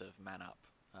a case of man up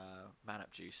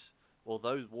juice.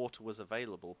 Although water was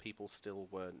available, people still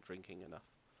weren't drinking enough.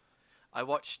 I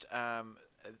watched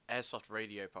Airsoft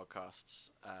radio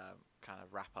podcasts kind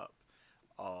of wrap up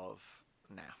of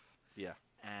NAF. Yeah.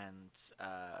 And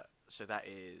so that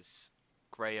is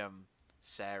Graham,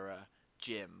 Sarah,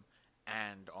 Jim,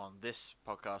 and on this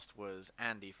podcast was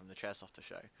Andy from the Chairsofter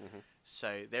show. Mm-hmm.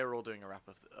 So they were all doing a wrap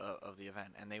of the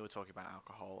event, and they were talking about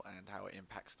alcohol and how it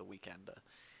impacts the weekender.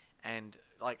 And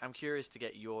like, I'm curious to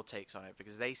get your takes on it,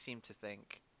 because they seem to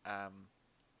think,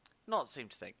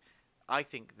 I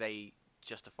think they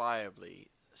justifiably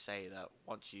say that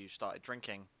once you started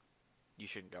drinking, you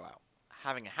shouldn't go out.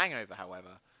 Having a hangover,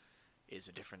 however, is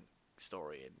a different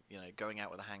story, and you know, going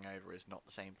out with a hangover is not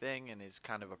the same thing, and is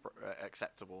kind of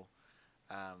acceptable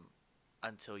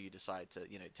until you decide to,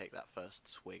 you know, take that first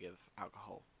swig of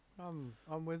alcohol.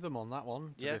 I'm with them on that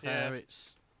one. To Yeah. be fair, Yeah.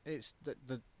 it's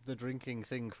the drinking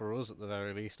thing for us at the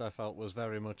very least. I felt was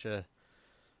very much a,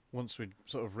 once we'd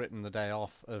sort of written the day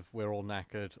off of we're all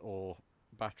knackered or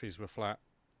batteries were flat,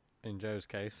 in Joe's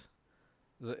case,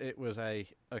 that it was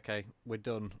okay, we're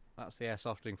done. That's the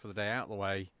airsofting for the day out of the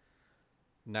way.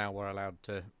 Now we're allowed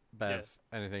to bev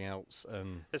anything else,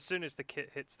 and As soon as the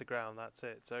kit hits the ground, that's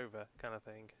it. It's over, kind of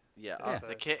thing. Yeah, Yeah. So-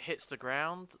 The kit hits the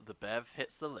ground, the bev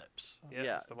hits the lips. Yeah, yeah.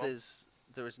 that's the one.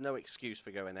 There is no excuse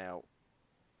for going out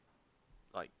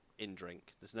like in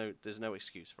drink. There's no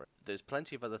excuse for it. There's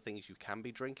plenty of other things you can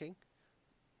be drinking.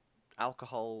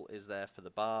 Alcohol is there for the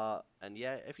bar, and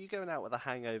yeah, if you're going out with a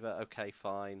hangover, okay,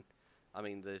 fine. I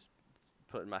mean,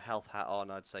 putting my health hat on,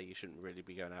 I'd say you shouldn't really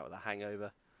be going out with a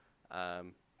hangover.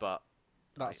 But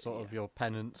that's sort of your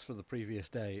penance for the previous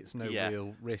day. It's no Yeah.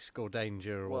 real risk or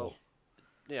danger. well,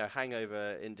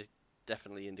 hangover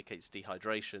definitely indicates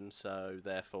dehydration, so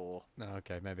therefore, No,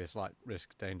 okay, maybe a slight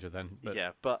risk danger then. But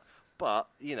yeah. But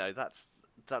you know, that's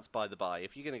by the by.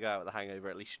 If you're going to go out with a hangover,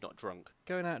 at least you're not drunk.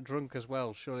 going out drunk as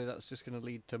well, surely that's just going to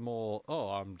lead to more,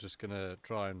 I'm just going to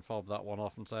try and fob that one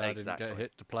off and say I didn't Exactly. get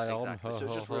hit to play Exactly. on. So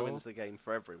it just ruins the game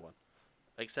for everyone,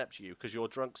 except you, because you're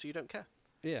drunk, so you don't care.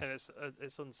 Yeah. And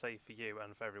it's unsafe for you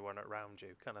and for everyone around you,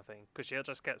 kind of thing. Because you'll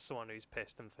just get someone who's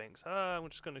pissed and thinks, I'm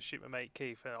just going to shoot my mate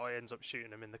Keith, and he ends up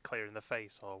shooting him clear in the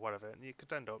face or whatever, and you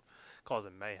could end up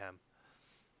causing mayhem.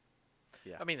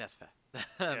 Yeah. I mean, that's fair.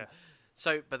 Yeah.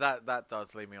 So, but that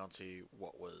does lead me on to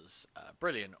what was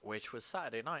brilliant, which was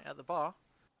Saturday night at the bar.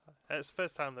 It's the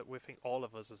first time that we think all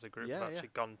of us as a group Yeah, have yeah. actually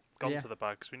gone Yeah. to the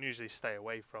bar, because we usually stay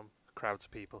away from crowds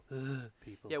of people.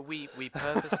 People. Yeah, we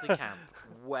purposely camp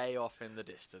way off in the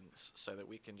distance so that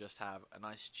we can just have a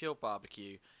nice chill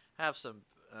barbecue, have some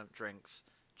drinks,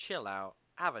 chill out,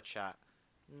 have a chat,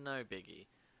 no biggie.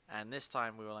 And this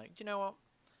time we were like, do you know what?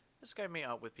 Let's go meet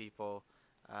up with people.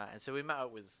 And so we met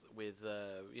up with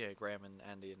you know, Graham and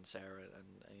Andy and Sarah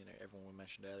and you know, everyone we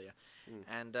mentioned earlier,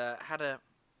 and had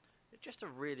just a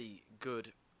really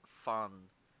good, fun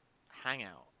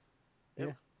hangout.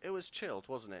 It was chilled,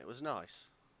 wasn't it? It was nice.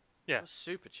 Yeah. It was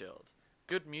super chilled.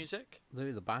 Good music.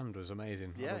 The band was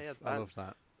amazing. Yeah, I yeah, love, the I band. love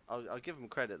that. I'll give them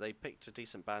credit. They picked a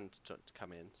decent band to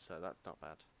come in, so that's not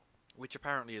bad. Which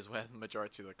apparently is where the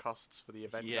majority of the costs for the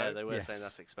event Yeah, go. they were Yes. saying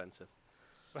that's expensive.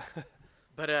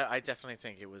 But I definitely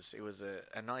think it was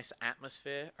a nice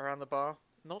atmosphere around the bar.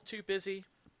 Not too busy.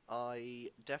 I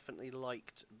definitely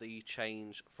liked the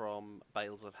change from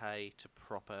bales of hay to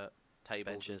proper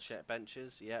tables Benches. and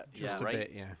benches. Yeah, Yeah. Just a great.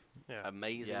 bit, yeah. Yeah.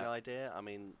 Amazing Yeah. idea. I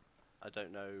mean, I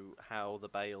don't know how the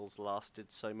bales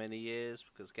lasted so many years,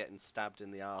 because getting stabbed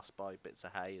in the arse by bits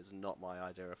of hay is not my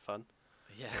idea of fun.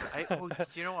 Yeah. Do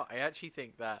you know what? I actually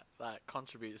think that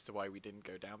contributes to why we didn't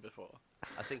go down before.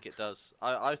 I think it does.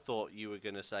 I thought you were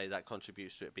going to say that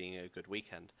contributes to it being a good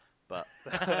weekend, but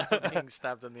Being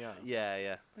stabbed in the arse.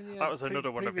 yeah. And That was another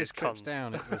one of previous his trips cons.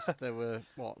 down, it was there were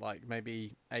like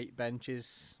maybe 8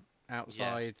 benches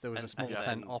outside. There was And- a small and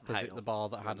tent then opposite hail. the bar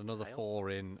that had And another hail. 4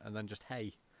 in, and then just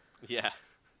hay. Yeah.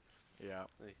 Yeah.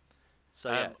 So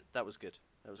yeah, Um, that was good.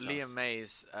 That was Liam nice.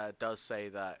 Mays does say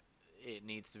that it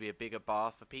needs to be a bigger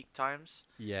bar for peak times.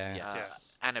 Yeah.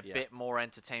 Yes. And a Yeah. bit more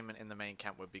entertainment in the main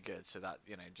camp would be good, so that,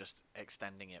 you know, just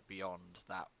extending it beyond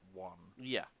that one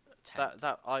Yeah. tent.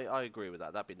 I agree with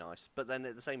that. That'd be nice. But then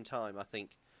at the same time, I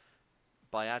think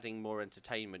by adding more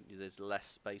entertainment, there's less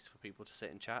space for people to sit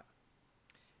and chat.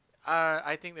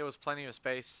 I think there was plenty of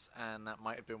space, and that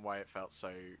might have been why it felt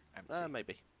so empty.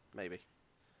 Maybe.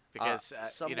 Because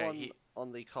someone you know, he,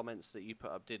 on the comments that you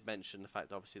put up did mention the fact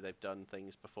that obviously they've done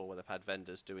things before where they've had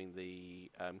vendors doing the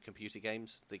computer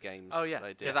games, the games. Oh, yeah.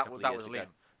 they did Yeah, a that couple of that years was ago. Liam.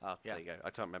 Oh, Yeah. there you go. I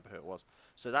can't remember who it was.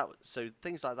 So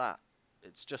things like that.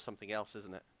 It's just something else,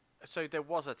 isn't it? so there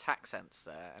was a tack sense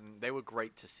there, and they were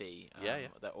great to see. Yeah.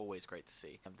 They're always great to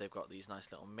see. They've got these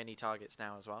nice little mini targets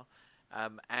now as well.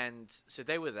 And so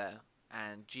they were there,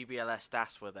 and GBLS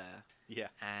DAS were there, Yeah.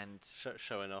 and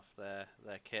Showing off their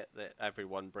kit that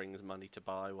everyone brings money to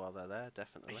buy while they're there.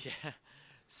 Definitely. yeah.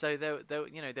 So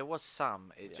there was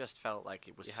some. It Yeah. just felt like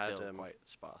it was You still had, quite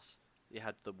sparse. You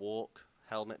had the walk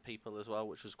helmet people as well,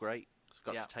 which was great.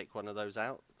 Got Yeah. to take one of those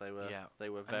out. They were Yeah. they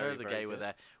were I know very the very gay good. were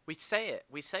there. We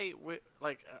say we're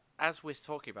like as we're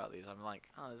talking about these, I'm like,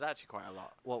 oh, there's actually quite a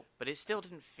lot. Well, But it still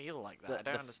didn't feel like that. The- I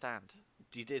don't the- understand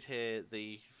you did hear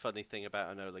the funny thing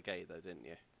about Enola Gay though, didn't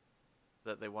you?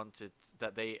 that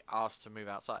they asked to move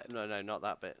outside. No, not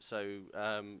that bit. So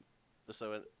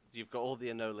you've got all the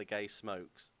Enola Gay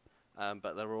smokes,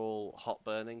 but they're all hot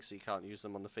burning, so you can't use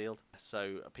them on the field.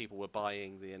 So people were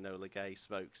buying the Enola Gay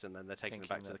smokes, and then they're taking them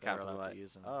back to Thinking the that they're camp and allowed to like,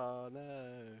 use them. oh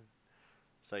no.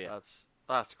 So yeah,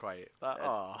 That's quite.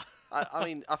 Oh, I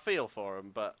mean, I feel for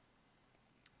them, but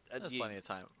there's plenty of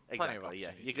time. Exactly, Plenty of yeah.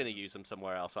 opportunity You're going to use them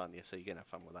somewhere else, aren't you? So you're going to have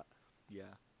fun with that. Yeah.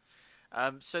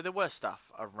 So there were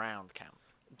stuff around camp.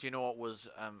 Do you know what was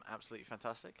absolutely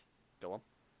fantastic? Go on.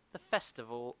 The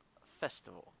festival.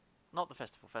 Not the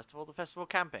festival. The festival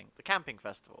camping. The camping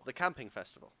festival. The camping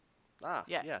festival. Ah,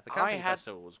 Yeah, yeah. The I camping had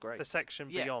festival was great. The section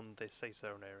Yeah. beyond the safe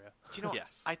zone area. Do you know what?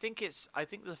 Yes. I think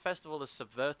the festival has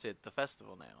subverted the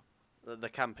festival now. The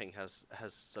camping has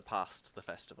surpassed the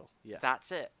festival. Yeah.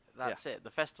 That's it. That's it.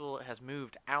 The festival has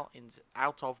moved out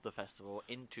of the festival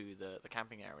into the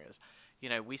camping areas. You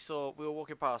know, we were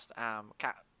walking past.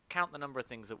 Count the number of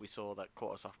things that we saw that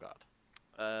caught us off guard.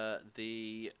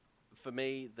 For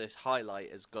me, the highlight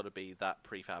has got to be that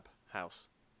prefab house.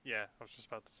 Yeah, I was just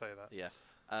about to say that. Yeah.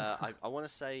 I want to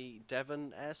say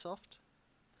Devon Airsoft.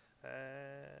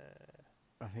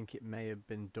 I think it may have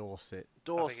been Dorset.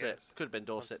 Dorset. it's- Could have been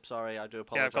Dorset. Sorry, I do Yeah,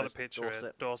 apologise. I've got a picture Dorset.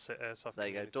 of Dorset Airsoft There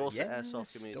you go. community. Dorset Yes,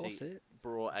 Airsoft community Dorset.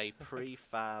 brought a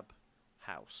prefab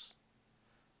house,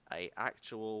 a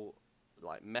actual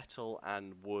like metal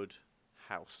and wood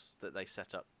house that they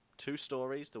set up. 2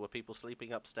 stories. There were people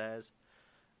sleeping upstairs.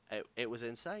 It was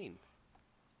insane.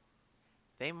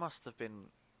 They must have been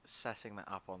setting that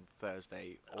up on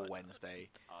Thursday or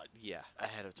Wednesday Yeah.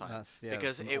 ahead of time. That's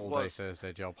because that's an it all-day was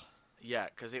Thursday job.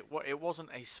 because it wasn't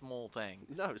a small thing.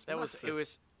 No, it's There was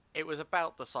massive. it was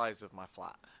about the size of my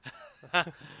flat.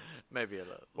 Maybe a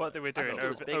little. What they were doing thought it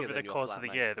was bigger over the than your course flat, of the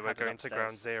mate. year, they were Had it going to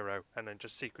ground upstairs. zero and then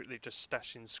just secretly just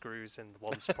stashing screws in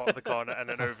one spot of the corner, and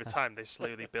then over time they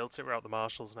slowly built it without the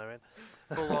marshals knowing.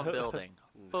 Full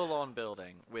on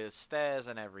building with stairs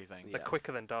and everything. Yeah. They're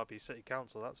quicker than Derby City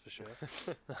Council, that's for sure.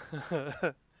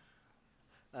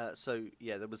 So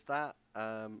yeah, there was that.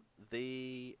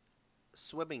 The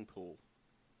swimming pool.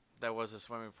 There was a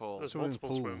swimming pool. There's Swimming multiple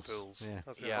swimming pools, pools. yeah. I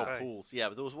was Yeah. gonna say. Pools. Yeah,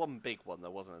 but there was one big one. There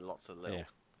wasn't lots of little. Yeah.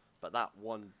 But that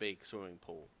one big swimming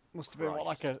pool. Must have been what,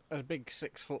 like Christ. a big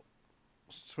 6-foot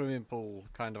swimming pool,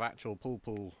 kind of actual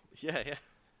pool. Yeah, yeah.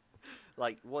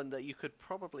 Like one that you could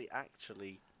probably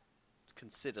actually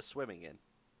consider swimming in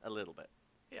a little bit,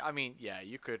 Yeah, I mean, yeah,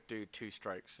 you could do 2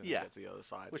 strokes and Yeah. get to the other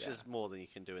side. which yeah. is more than you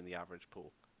can do in the average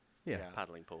pool, Yeah. Yeah.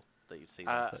 paddling pool that you'd see.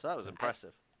 Uh, There. So that was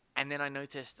impressive. And then I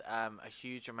noticed a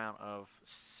huge amount of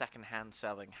second-hand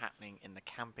selling happening in the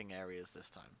camping areas this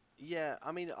time. Yeah,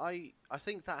 I mean, I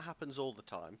think that happens all the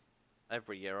time.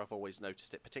 Every year, I've always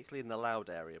noticed it, particularly in the loud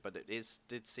area. But it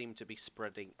did seem to be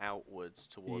spreading outwards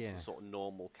towards Yeah. the sort of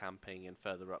normal camping and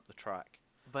further up the track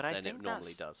But I than think it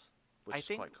normally that's- does, which I is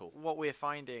think quite cool. what we're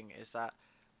finding is that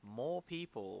more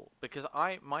people, because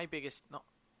my biggest not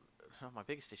my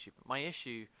biggest issue, but my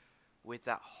issue with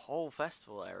that whole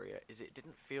festival area is it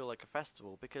didn't feel like a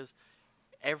festival because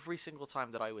every single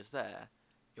time that I was there,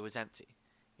 it was empty,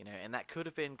 you know, and that could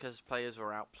have been because players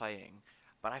were out playing,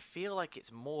 but I feel like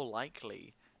it's more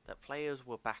likely that players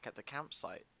were back at the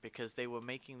campsite because they were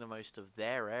making the most of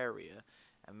their area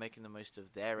and making the most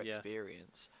of their Yeah.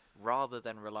 experience rather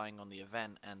than relying on the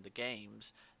event and the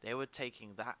games. They were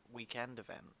taking that weekend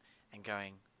event and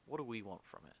going, what do we want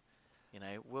from it? You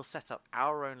know, we'll set up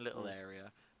our own little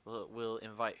area. We'll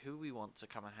invite who we want to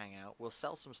come and hang out. We'll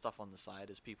sell some stuff on the side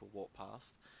as people walk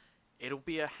past. It'll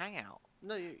be a hangout.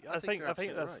 No, I think you're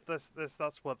absolutely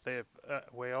that's what they've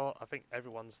we all I think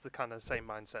everyone's the kind of same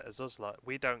mindset as us. Like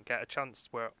we don't get a chance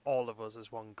where all of us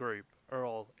as one group are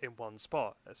all in one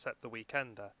spot, except the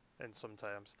weekender in some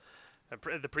terms. And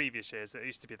the previous years it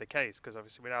used to be the case because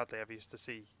obviously we hardly ever used to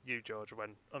see you, George,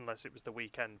 unless it was the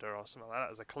weekender or something like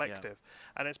that as a collective.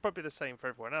 And it's probably the same for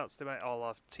everyone else. They might all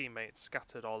have teammates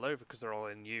scattered all over because they're all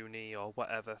in uni or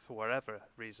whatever for whatever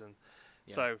reason.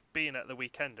 Yeah. So being at the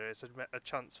weekender is a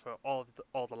chance for all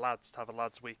the lads to have a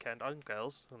lads' weekend and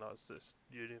girls. I know it's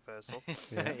universal.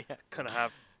 Yeah. Kind of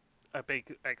have a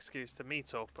big excuse to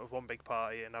meet up at one big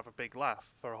party and have a big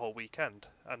laugh for a whole weekend,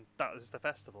 and that is the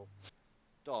festival.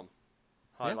 Dom,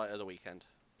 highlight of the weekend.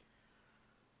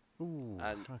 Ooh,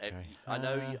 And okay.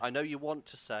 I know you want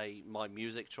to say my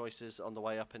music choices on the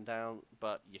way up and down,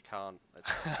 but you can't. It's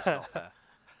just not fair.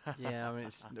 Yeah, I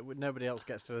mean, nobody else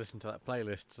gets to listen to that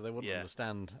playlist, so they wouldn't Yeah.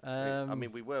 understand. I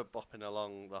mean, we were bopping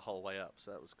along the whole way up,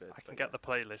 so that was good. I can but get the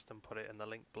playlist and put it in the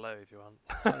link below if you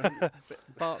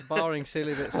want. barring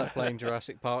silly bits like playing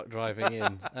Jurassic Park driving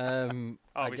in,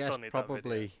 I we guess still need that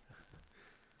video.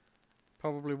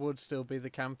 probably would still be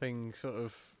the camping sort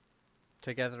of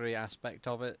togethery aspect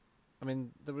of it. I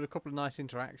mean, there were a couple of nice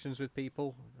interactions with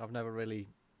people. I've never really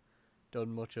done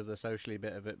much of the socially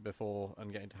bit of it before,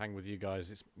 and getting to hang with you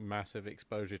guys, it's massive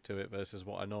exposure to it versus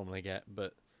what I normally get.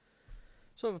 But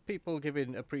sort of people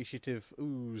giving appreciative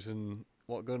oohs and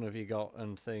what gun have you got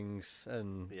and things,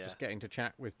 and Yeah. just getting to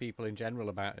chat with people in general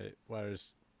about it.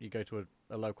 Whereas you go to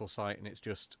a local site and it's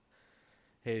just,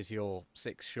 here's your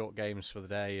 6 short games for the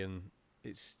day, and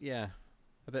it's a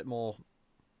bit more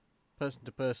person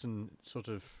to person sort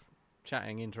of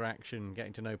chatting, interaction,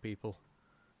 getting to know people.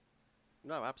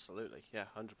 No, absolutely. Yeah,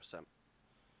 100%.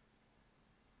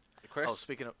 Chris? Oh,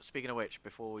 speaking of which,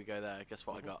 before we go there, guess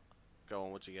what I got? Go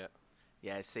on, what'd you get?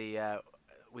 Yeah, see, I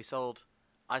sold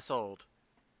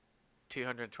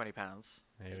 £220.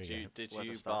 Did Worth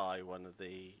you of stuff. buy one of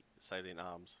the salient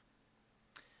arms?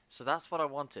 So that's what I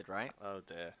wanted, right? Oh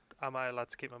dear. Am I allowed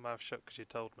to keep my mouth shut because you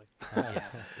told me?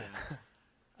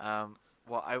 Yeah.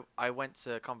 Well, I went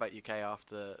to Combat UK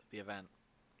after the event,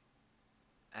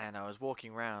 and I was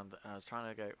walking around, and I was trying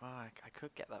to go, oh, I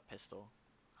could get that pistol.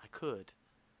 I could.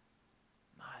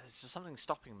 There's just something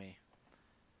stopping me.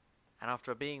 And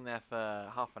after being there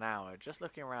for half an hour, just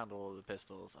looking around all of the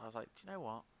pistols, I was like, do you know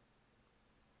what?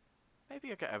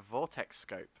 Maybe I'll get a Vortex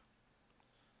scope.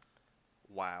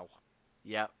 Wow.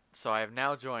 Yep. So I have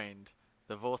now joined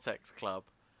the Vortex Club.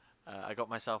 I got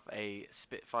myself a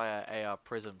Spitfire AR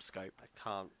Prism scope. I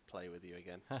can't play with you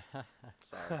again.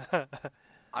 Sorry.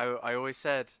 I always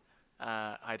said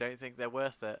I don't think they're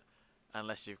worth it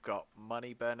unless you've got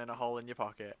money burning a hole in your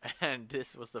pocket. And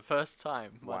this was the first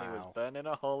time money was Wow. burning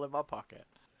a hole in my pocket.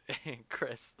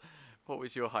 Chris, what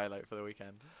was your highlight for the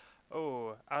weekend?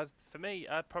 Oh, for me,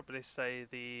 I'd probably say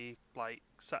the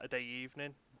Saturday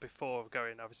evening before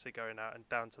going out and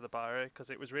down to the bar area, because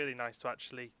it was really nice to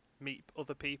actually meet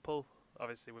other people,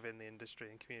 obviously within the industry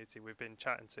and community we've been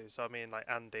chatting to. So I mean, like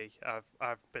Andy,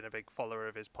 I've been a big follower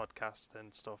of his podcast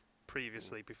and stuff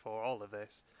previously before all of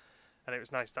this, and it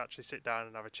was nice to actually sit down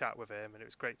and have a chat with him. And it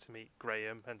was great to meet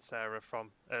Graham and Sarah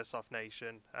from Airsoft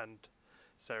Nation, and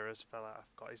Sarah's fella, I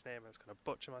forgot his name, I was going to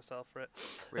butcher myself for it.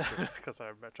 Richard. Because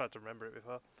I tried to remember it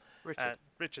before. Richard.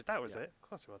 Richard, that was Yeah. it. Of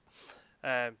course it was.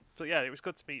 But yeah, it was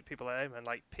good to meet people like him and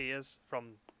like peers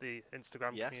from the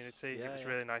Instagram Yes, community. yeah, It was yeah.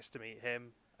 really nice to meet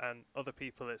him and other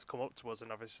people that's come up to us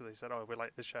and obviously said, oh, we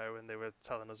like the show, and they were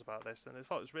telling us about this. And I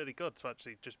thought it was really good to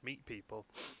actually just meet people.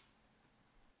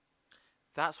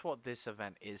 That's what this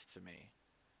event is to me.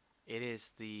 It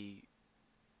is the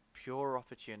pure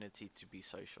opportunity to be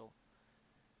social.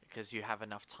 Because you have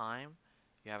enough time,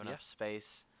 you have enough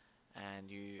space, and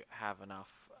you have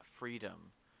enough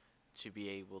freedom to be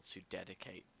able to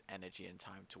dedicate energy and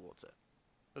time towards it.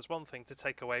 There's one thing to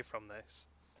take away from this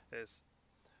is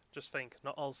just think,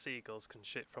 not all seagulls can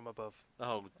shit from above.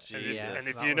 Oh, Jesus. And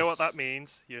if that you know was- what that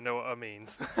means, you know what it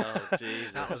means. Oh,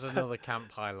 Jesus. That was another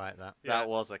camp highlight, that. That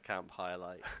was a camp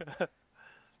highlight.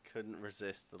 Couldn't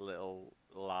resist the little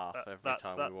laugh every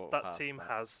time we walked that past team that.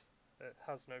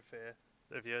 has no fear.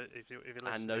 If you're listening,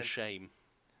 And no shame.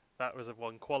 that was a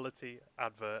one quality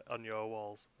advert on your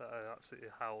walls that I absolutely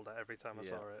howled at every time I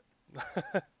saw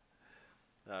it.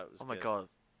 No, it was Oh my good. god.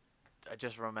 I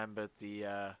just remembered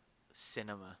the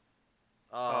cinema.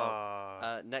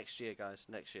 Oh, next year, guys.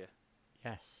 Next year.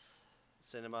 Yes.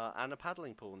 Cinema and a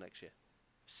paddling pool next year.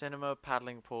 Cinema,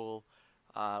 paddling pool.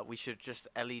 We should just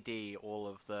LED all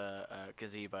of the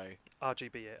gazebo.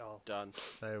 RGB it all. Done.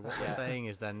 So what we're saying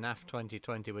is then NAF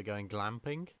 2020 we're going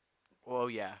glamping. Oh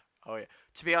yeah.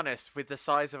 To be honest, with the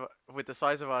size of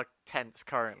our tents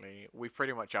currently, we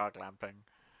pretty much are glamping.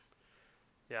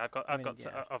 Yeah, I I've mean, got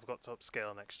to yeah. I've got to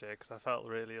upscale next year because I felt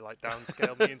really like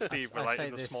downscale. Me and Steve were I like say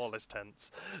in the this- smallest tents.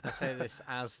 I say this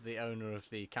as the owner of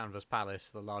the Canvas Palace,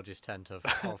 the largest tent of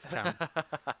camp.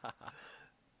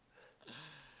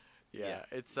 Yeah,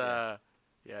 it's Yeah.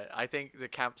 I think the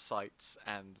campsites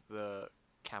and the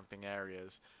camping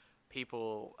areas,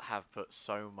 people have put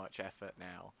so much effort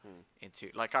now into,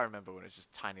 like, I remember when it was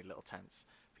just tiny little tents.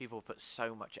 People put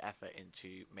so much effort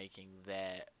into making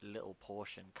their little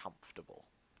portion comfortable.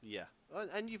 Yeah.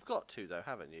 And you've got to, though,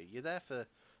 haven't you? You're there for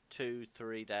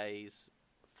 2-3 days,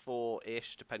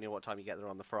 4-ish, depending on what time you get there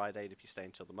on the Friday, if you stay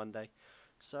until the Monday.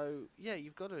 So yeah,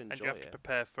 you've got to enjoy And you have it. to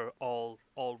prepare for all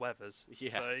weathers.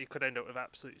 Yeah. So you could end up with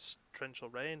absolute torrential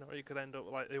rain, or you could end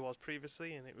up like it was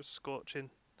previously, and it was scorching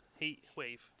heat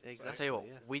wave. Exactly. I tell you what,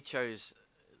 yeah. we chose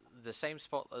the same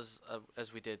spot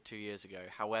as we did 2 years ago.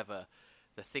 However,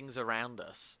 the things around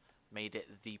us made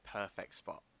it the perfect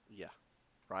spot. Yeah.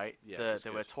 Right? Yeah, it was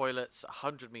There were good. toilets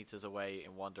 100 meters away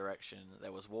in one direction.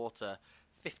 There was water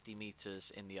 50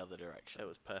 meters in the other direction. It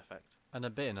was perfect. And a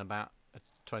bin about a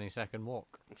 20-second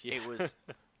walk. Yeah. It was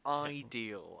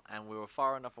ideal, and we were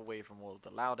far enough away from all of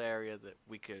the loud area that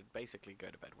we could basically go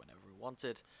to bed whenever we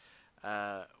wanted.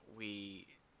 We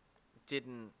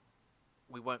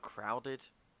weren't crowded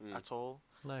at all.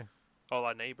 No. All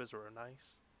our neighbours were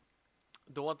nice.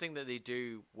 The one thing that they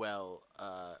do well,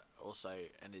 also,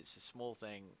 and it's a small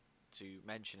thing to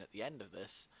mention at the end of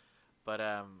this, but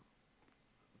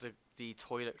the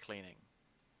toilet cleaning,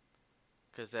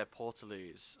 because they're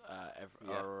portaloos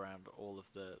are around all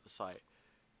of the site.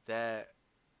 They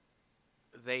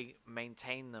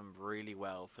maintain them really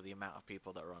well for the amount of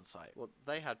people that are on site. Well,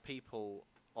 they had people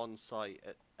on site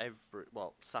at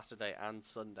Saturday and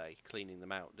Sunday cleaning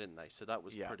them out, didn't they? So that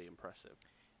was pretty impressive.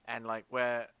 And like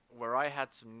where I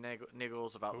had some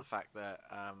niggles about the fact that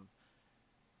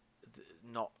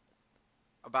not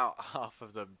about half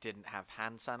of them didn't have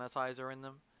hand sanitizer in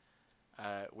them,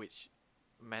 which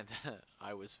meant that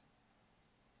I was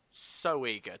so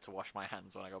eager to wash my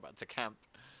hands when I got back to camp.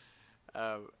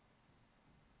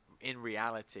 In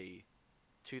reality,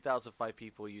 2,005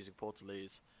 people using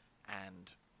portaloos,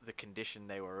 and the condition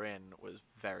they were in was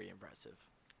very impressive.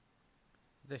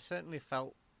 They certainly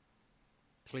felt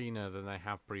cleaner than they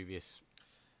have previous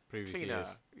Cleaner, years.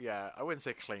 yeah, I wouldn't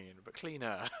say clean, but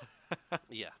cleaner.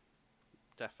 Yeah,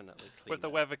 definitely clean. With the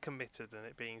weather committed and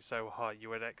it being so hot, you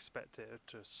would expect it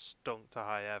to stunk to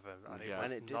high heaven, and Yeah. it was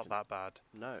And it not didn't. that bad.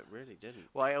 No, it really didn't.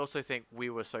 Well, I also think we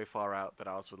were so far out that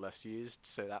ours were less used,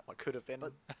 so that one could have been.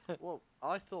 But well,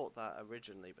 I thought that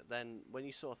originally, but then when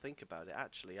you sort of think about it,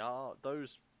 actually,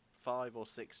 those 5 or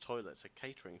 6 toilets are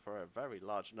catering for a very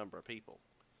large number of people,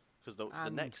 because the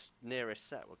And- next nearest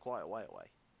set were quite a way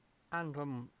away. And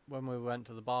when we went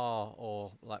to the bar,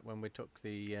 or like when we took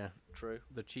the True.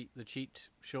 the cheat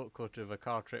shortcut of a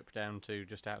car trip down to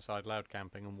just outside Loud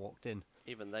Camping and walked in,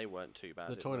 Even they weren't too bad.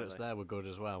 the were toilets they? there were good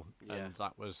as well. Yeah. And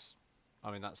that was,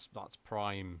 I mean, that's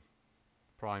prime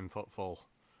footfall.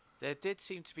 There did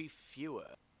seem to be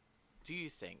fewer. Do you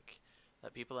think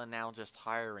that people are now just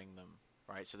hiring them,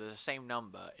 right? So there's the same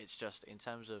number, it's just in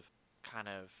terms of kind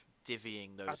of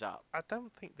divvying those up. I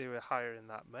don't think they were hiring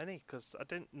that many, because I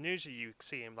didn't. Usually you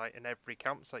see them like in every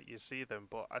campsite you see them,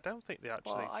 but I don't think they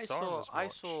actually Well, saw them as much. I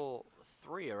saw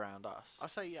 3 around us. I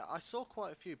say, yeah, I saw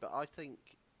quite a few, but I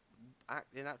think,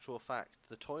 in actual fact,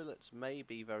 the toilets may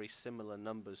be very similar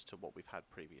numbers to what we've had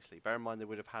previously. Bear in mind they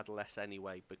would have had less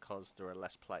anyway because there are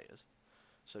less players.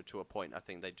 So to a point, I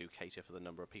think they do cater for the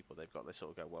number of people they've got. They sort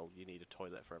of go, well, you need a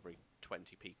toilet for every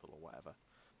 20 people or whatever.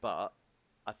 But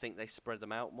I think they spread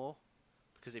them out more.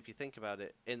 Because if you think about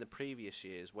it, in the previous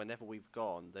years, whenever we've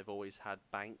gone, they've always had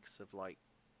banks of like,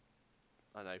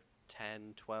 I don't know,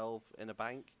 10, 12 in a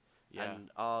bank. Yeah. And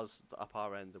ours, up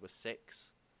our end, there were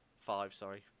 5,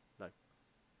 sorry. No,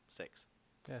 6.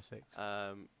 Yeah, 6.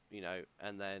 You know,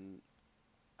 and then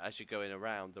as you're going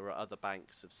around, there are other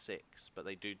banks of 6, but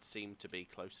they do seem to be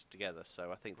close together.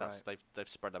 So I think that's they've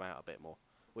spread them out a bit more,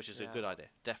 which is a Yeah. good idea.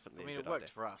 Definitely I mean, a it good worked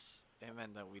idea. for us. It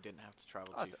meant that we didn't have to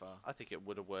travel I too far. I think it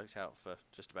would have worked out for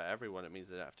just about everyone. It means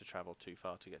they don't have to travel too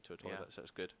far to get to a toilet, Yeah. so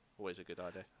it's good. Always a good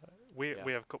idea. We Yeah.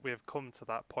 we have come to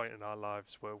that point in our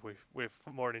lives where we're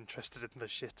more interested in the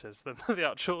shitters than the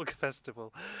actual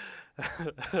festival.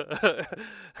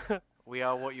 We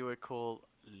are what you would call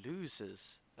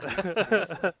losers.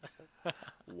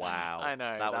 Wow. I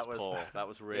know, That that was was- poor. That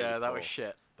was really Yeah, that poor. was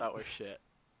shit. That was shit.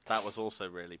 That was also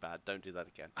really bad. Don't do that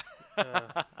again.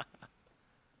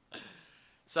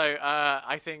 So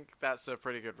I think that's a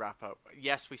pretty good wrap up.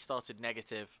 Yes, we started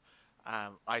negative.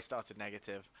 I started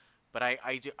negative, but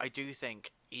I do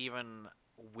think even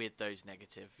with those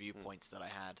negative viewpoints that I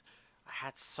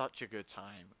had such a good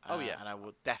time. Oh, yeah. And I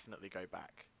will definitely go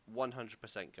back.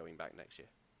 100% going back next year.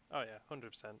 Oh yeah,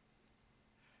 100%.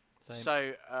 Same.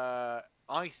 So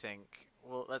I think,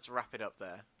 well, let's wrap it up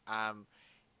there.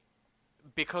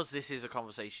 Because this is a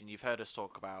conversation, you've heard us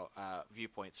talk about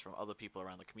viewpoints from other people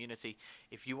around the community.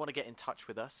 If you want to get in touch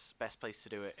with us, best place to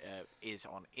do it is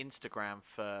on Instagram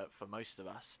for most of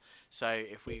us. So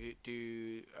if we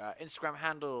do Instagram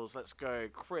handles, let's go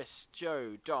Chris,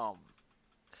 Joe, Dom.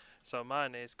 So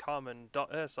mine is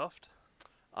Carmen.Airsoft.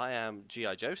 I am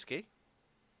G.I. Joeski.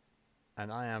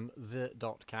 And I am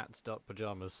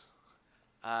the.cats.pajamas.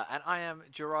 And I am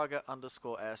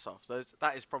Georaga_Airsoft.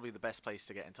 That is probably the best place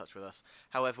to get in touch with us.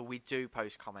 However, we do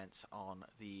post comments on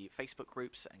the Facebook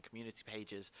groups and community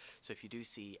pages. So if you do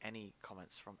see any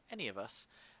comments from any of us,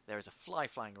 there is a fly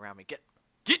flying around me.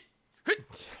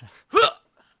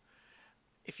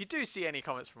 If you do see any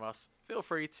comments from us, feel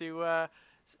free to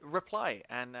reply,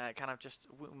 and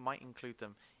we might include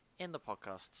them in the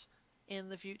podcasts in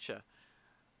the future.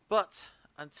 But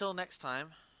until next time,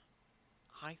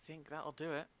 I think that'll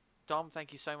do it. Dom,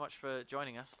 thank you so much for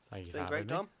joining us. Thank you It's for been having great,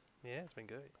 me. Dom. Yeah, it's been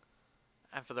great.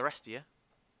 And for the rest of you,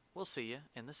 we'll see you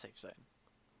in the safe zone.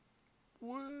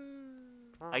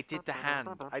 I did the hand.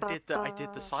 I did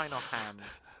the sign off hand.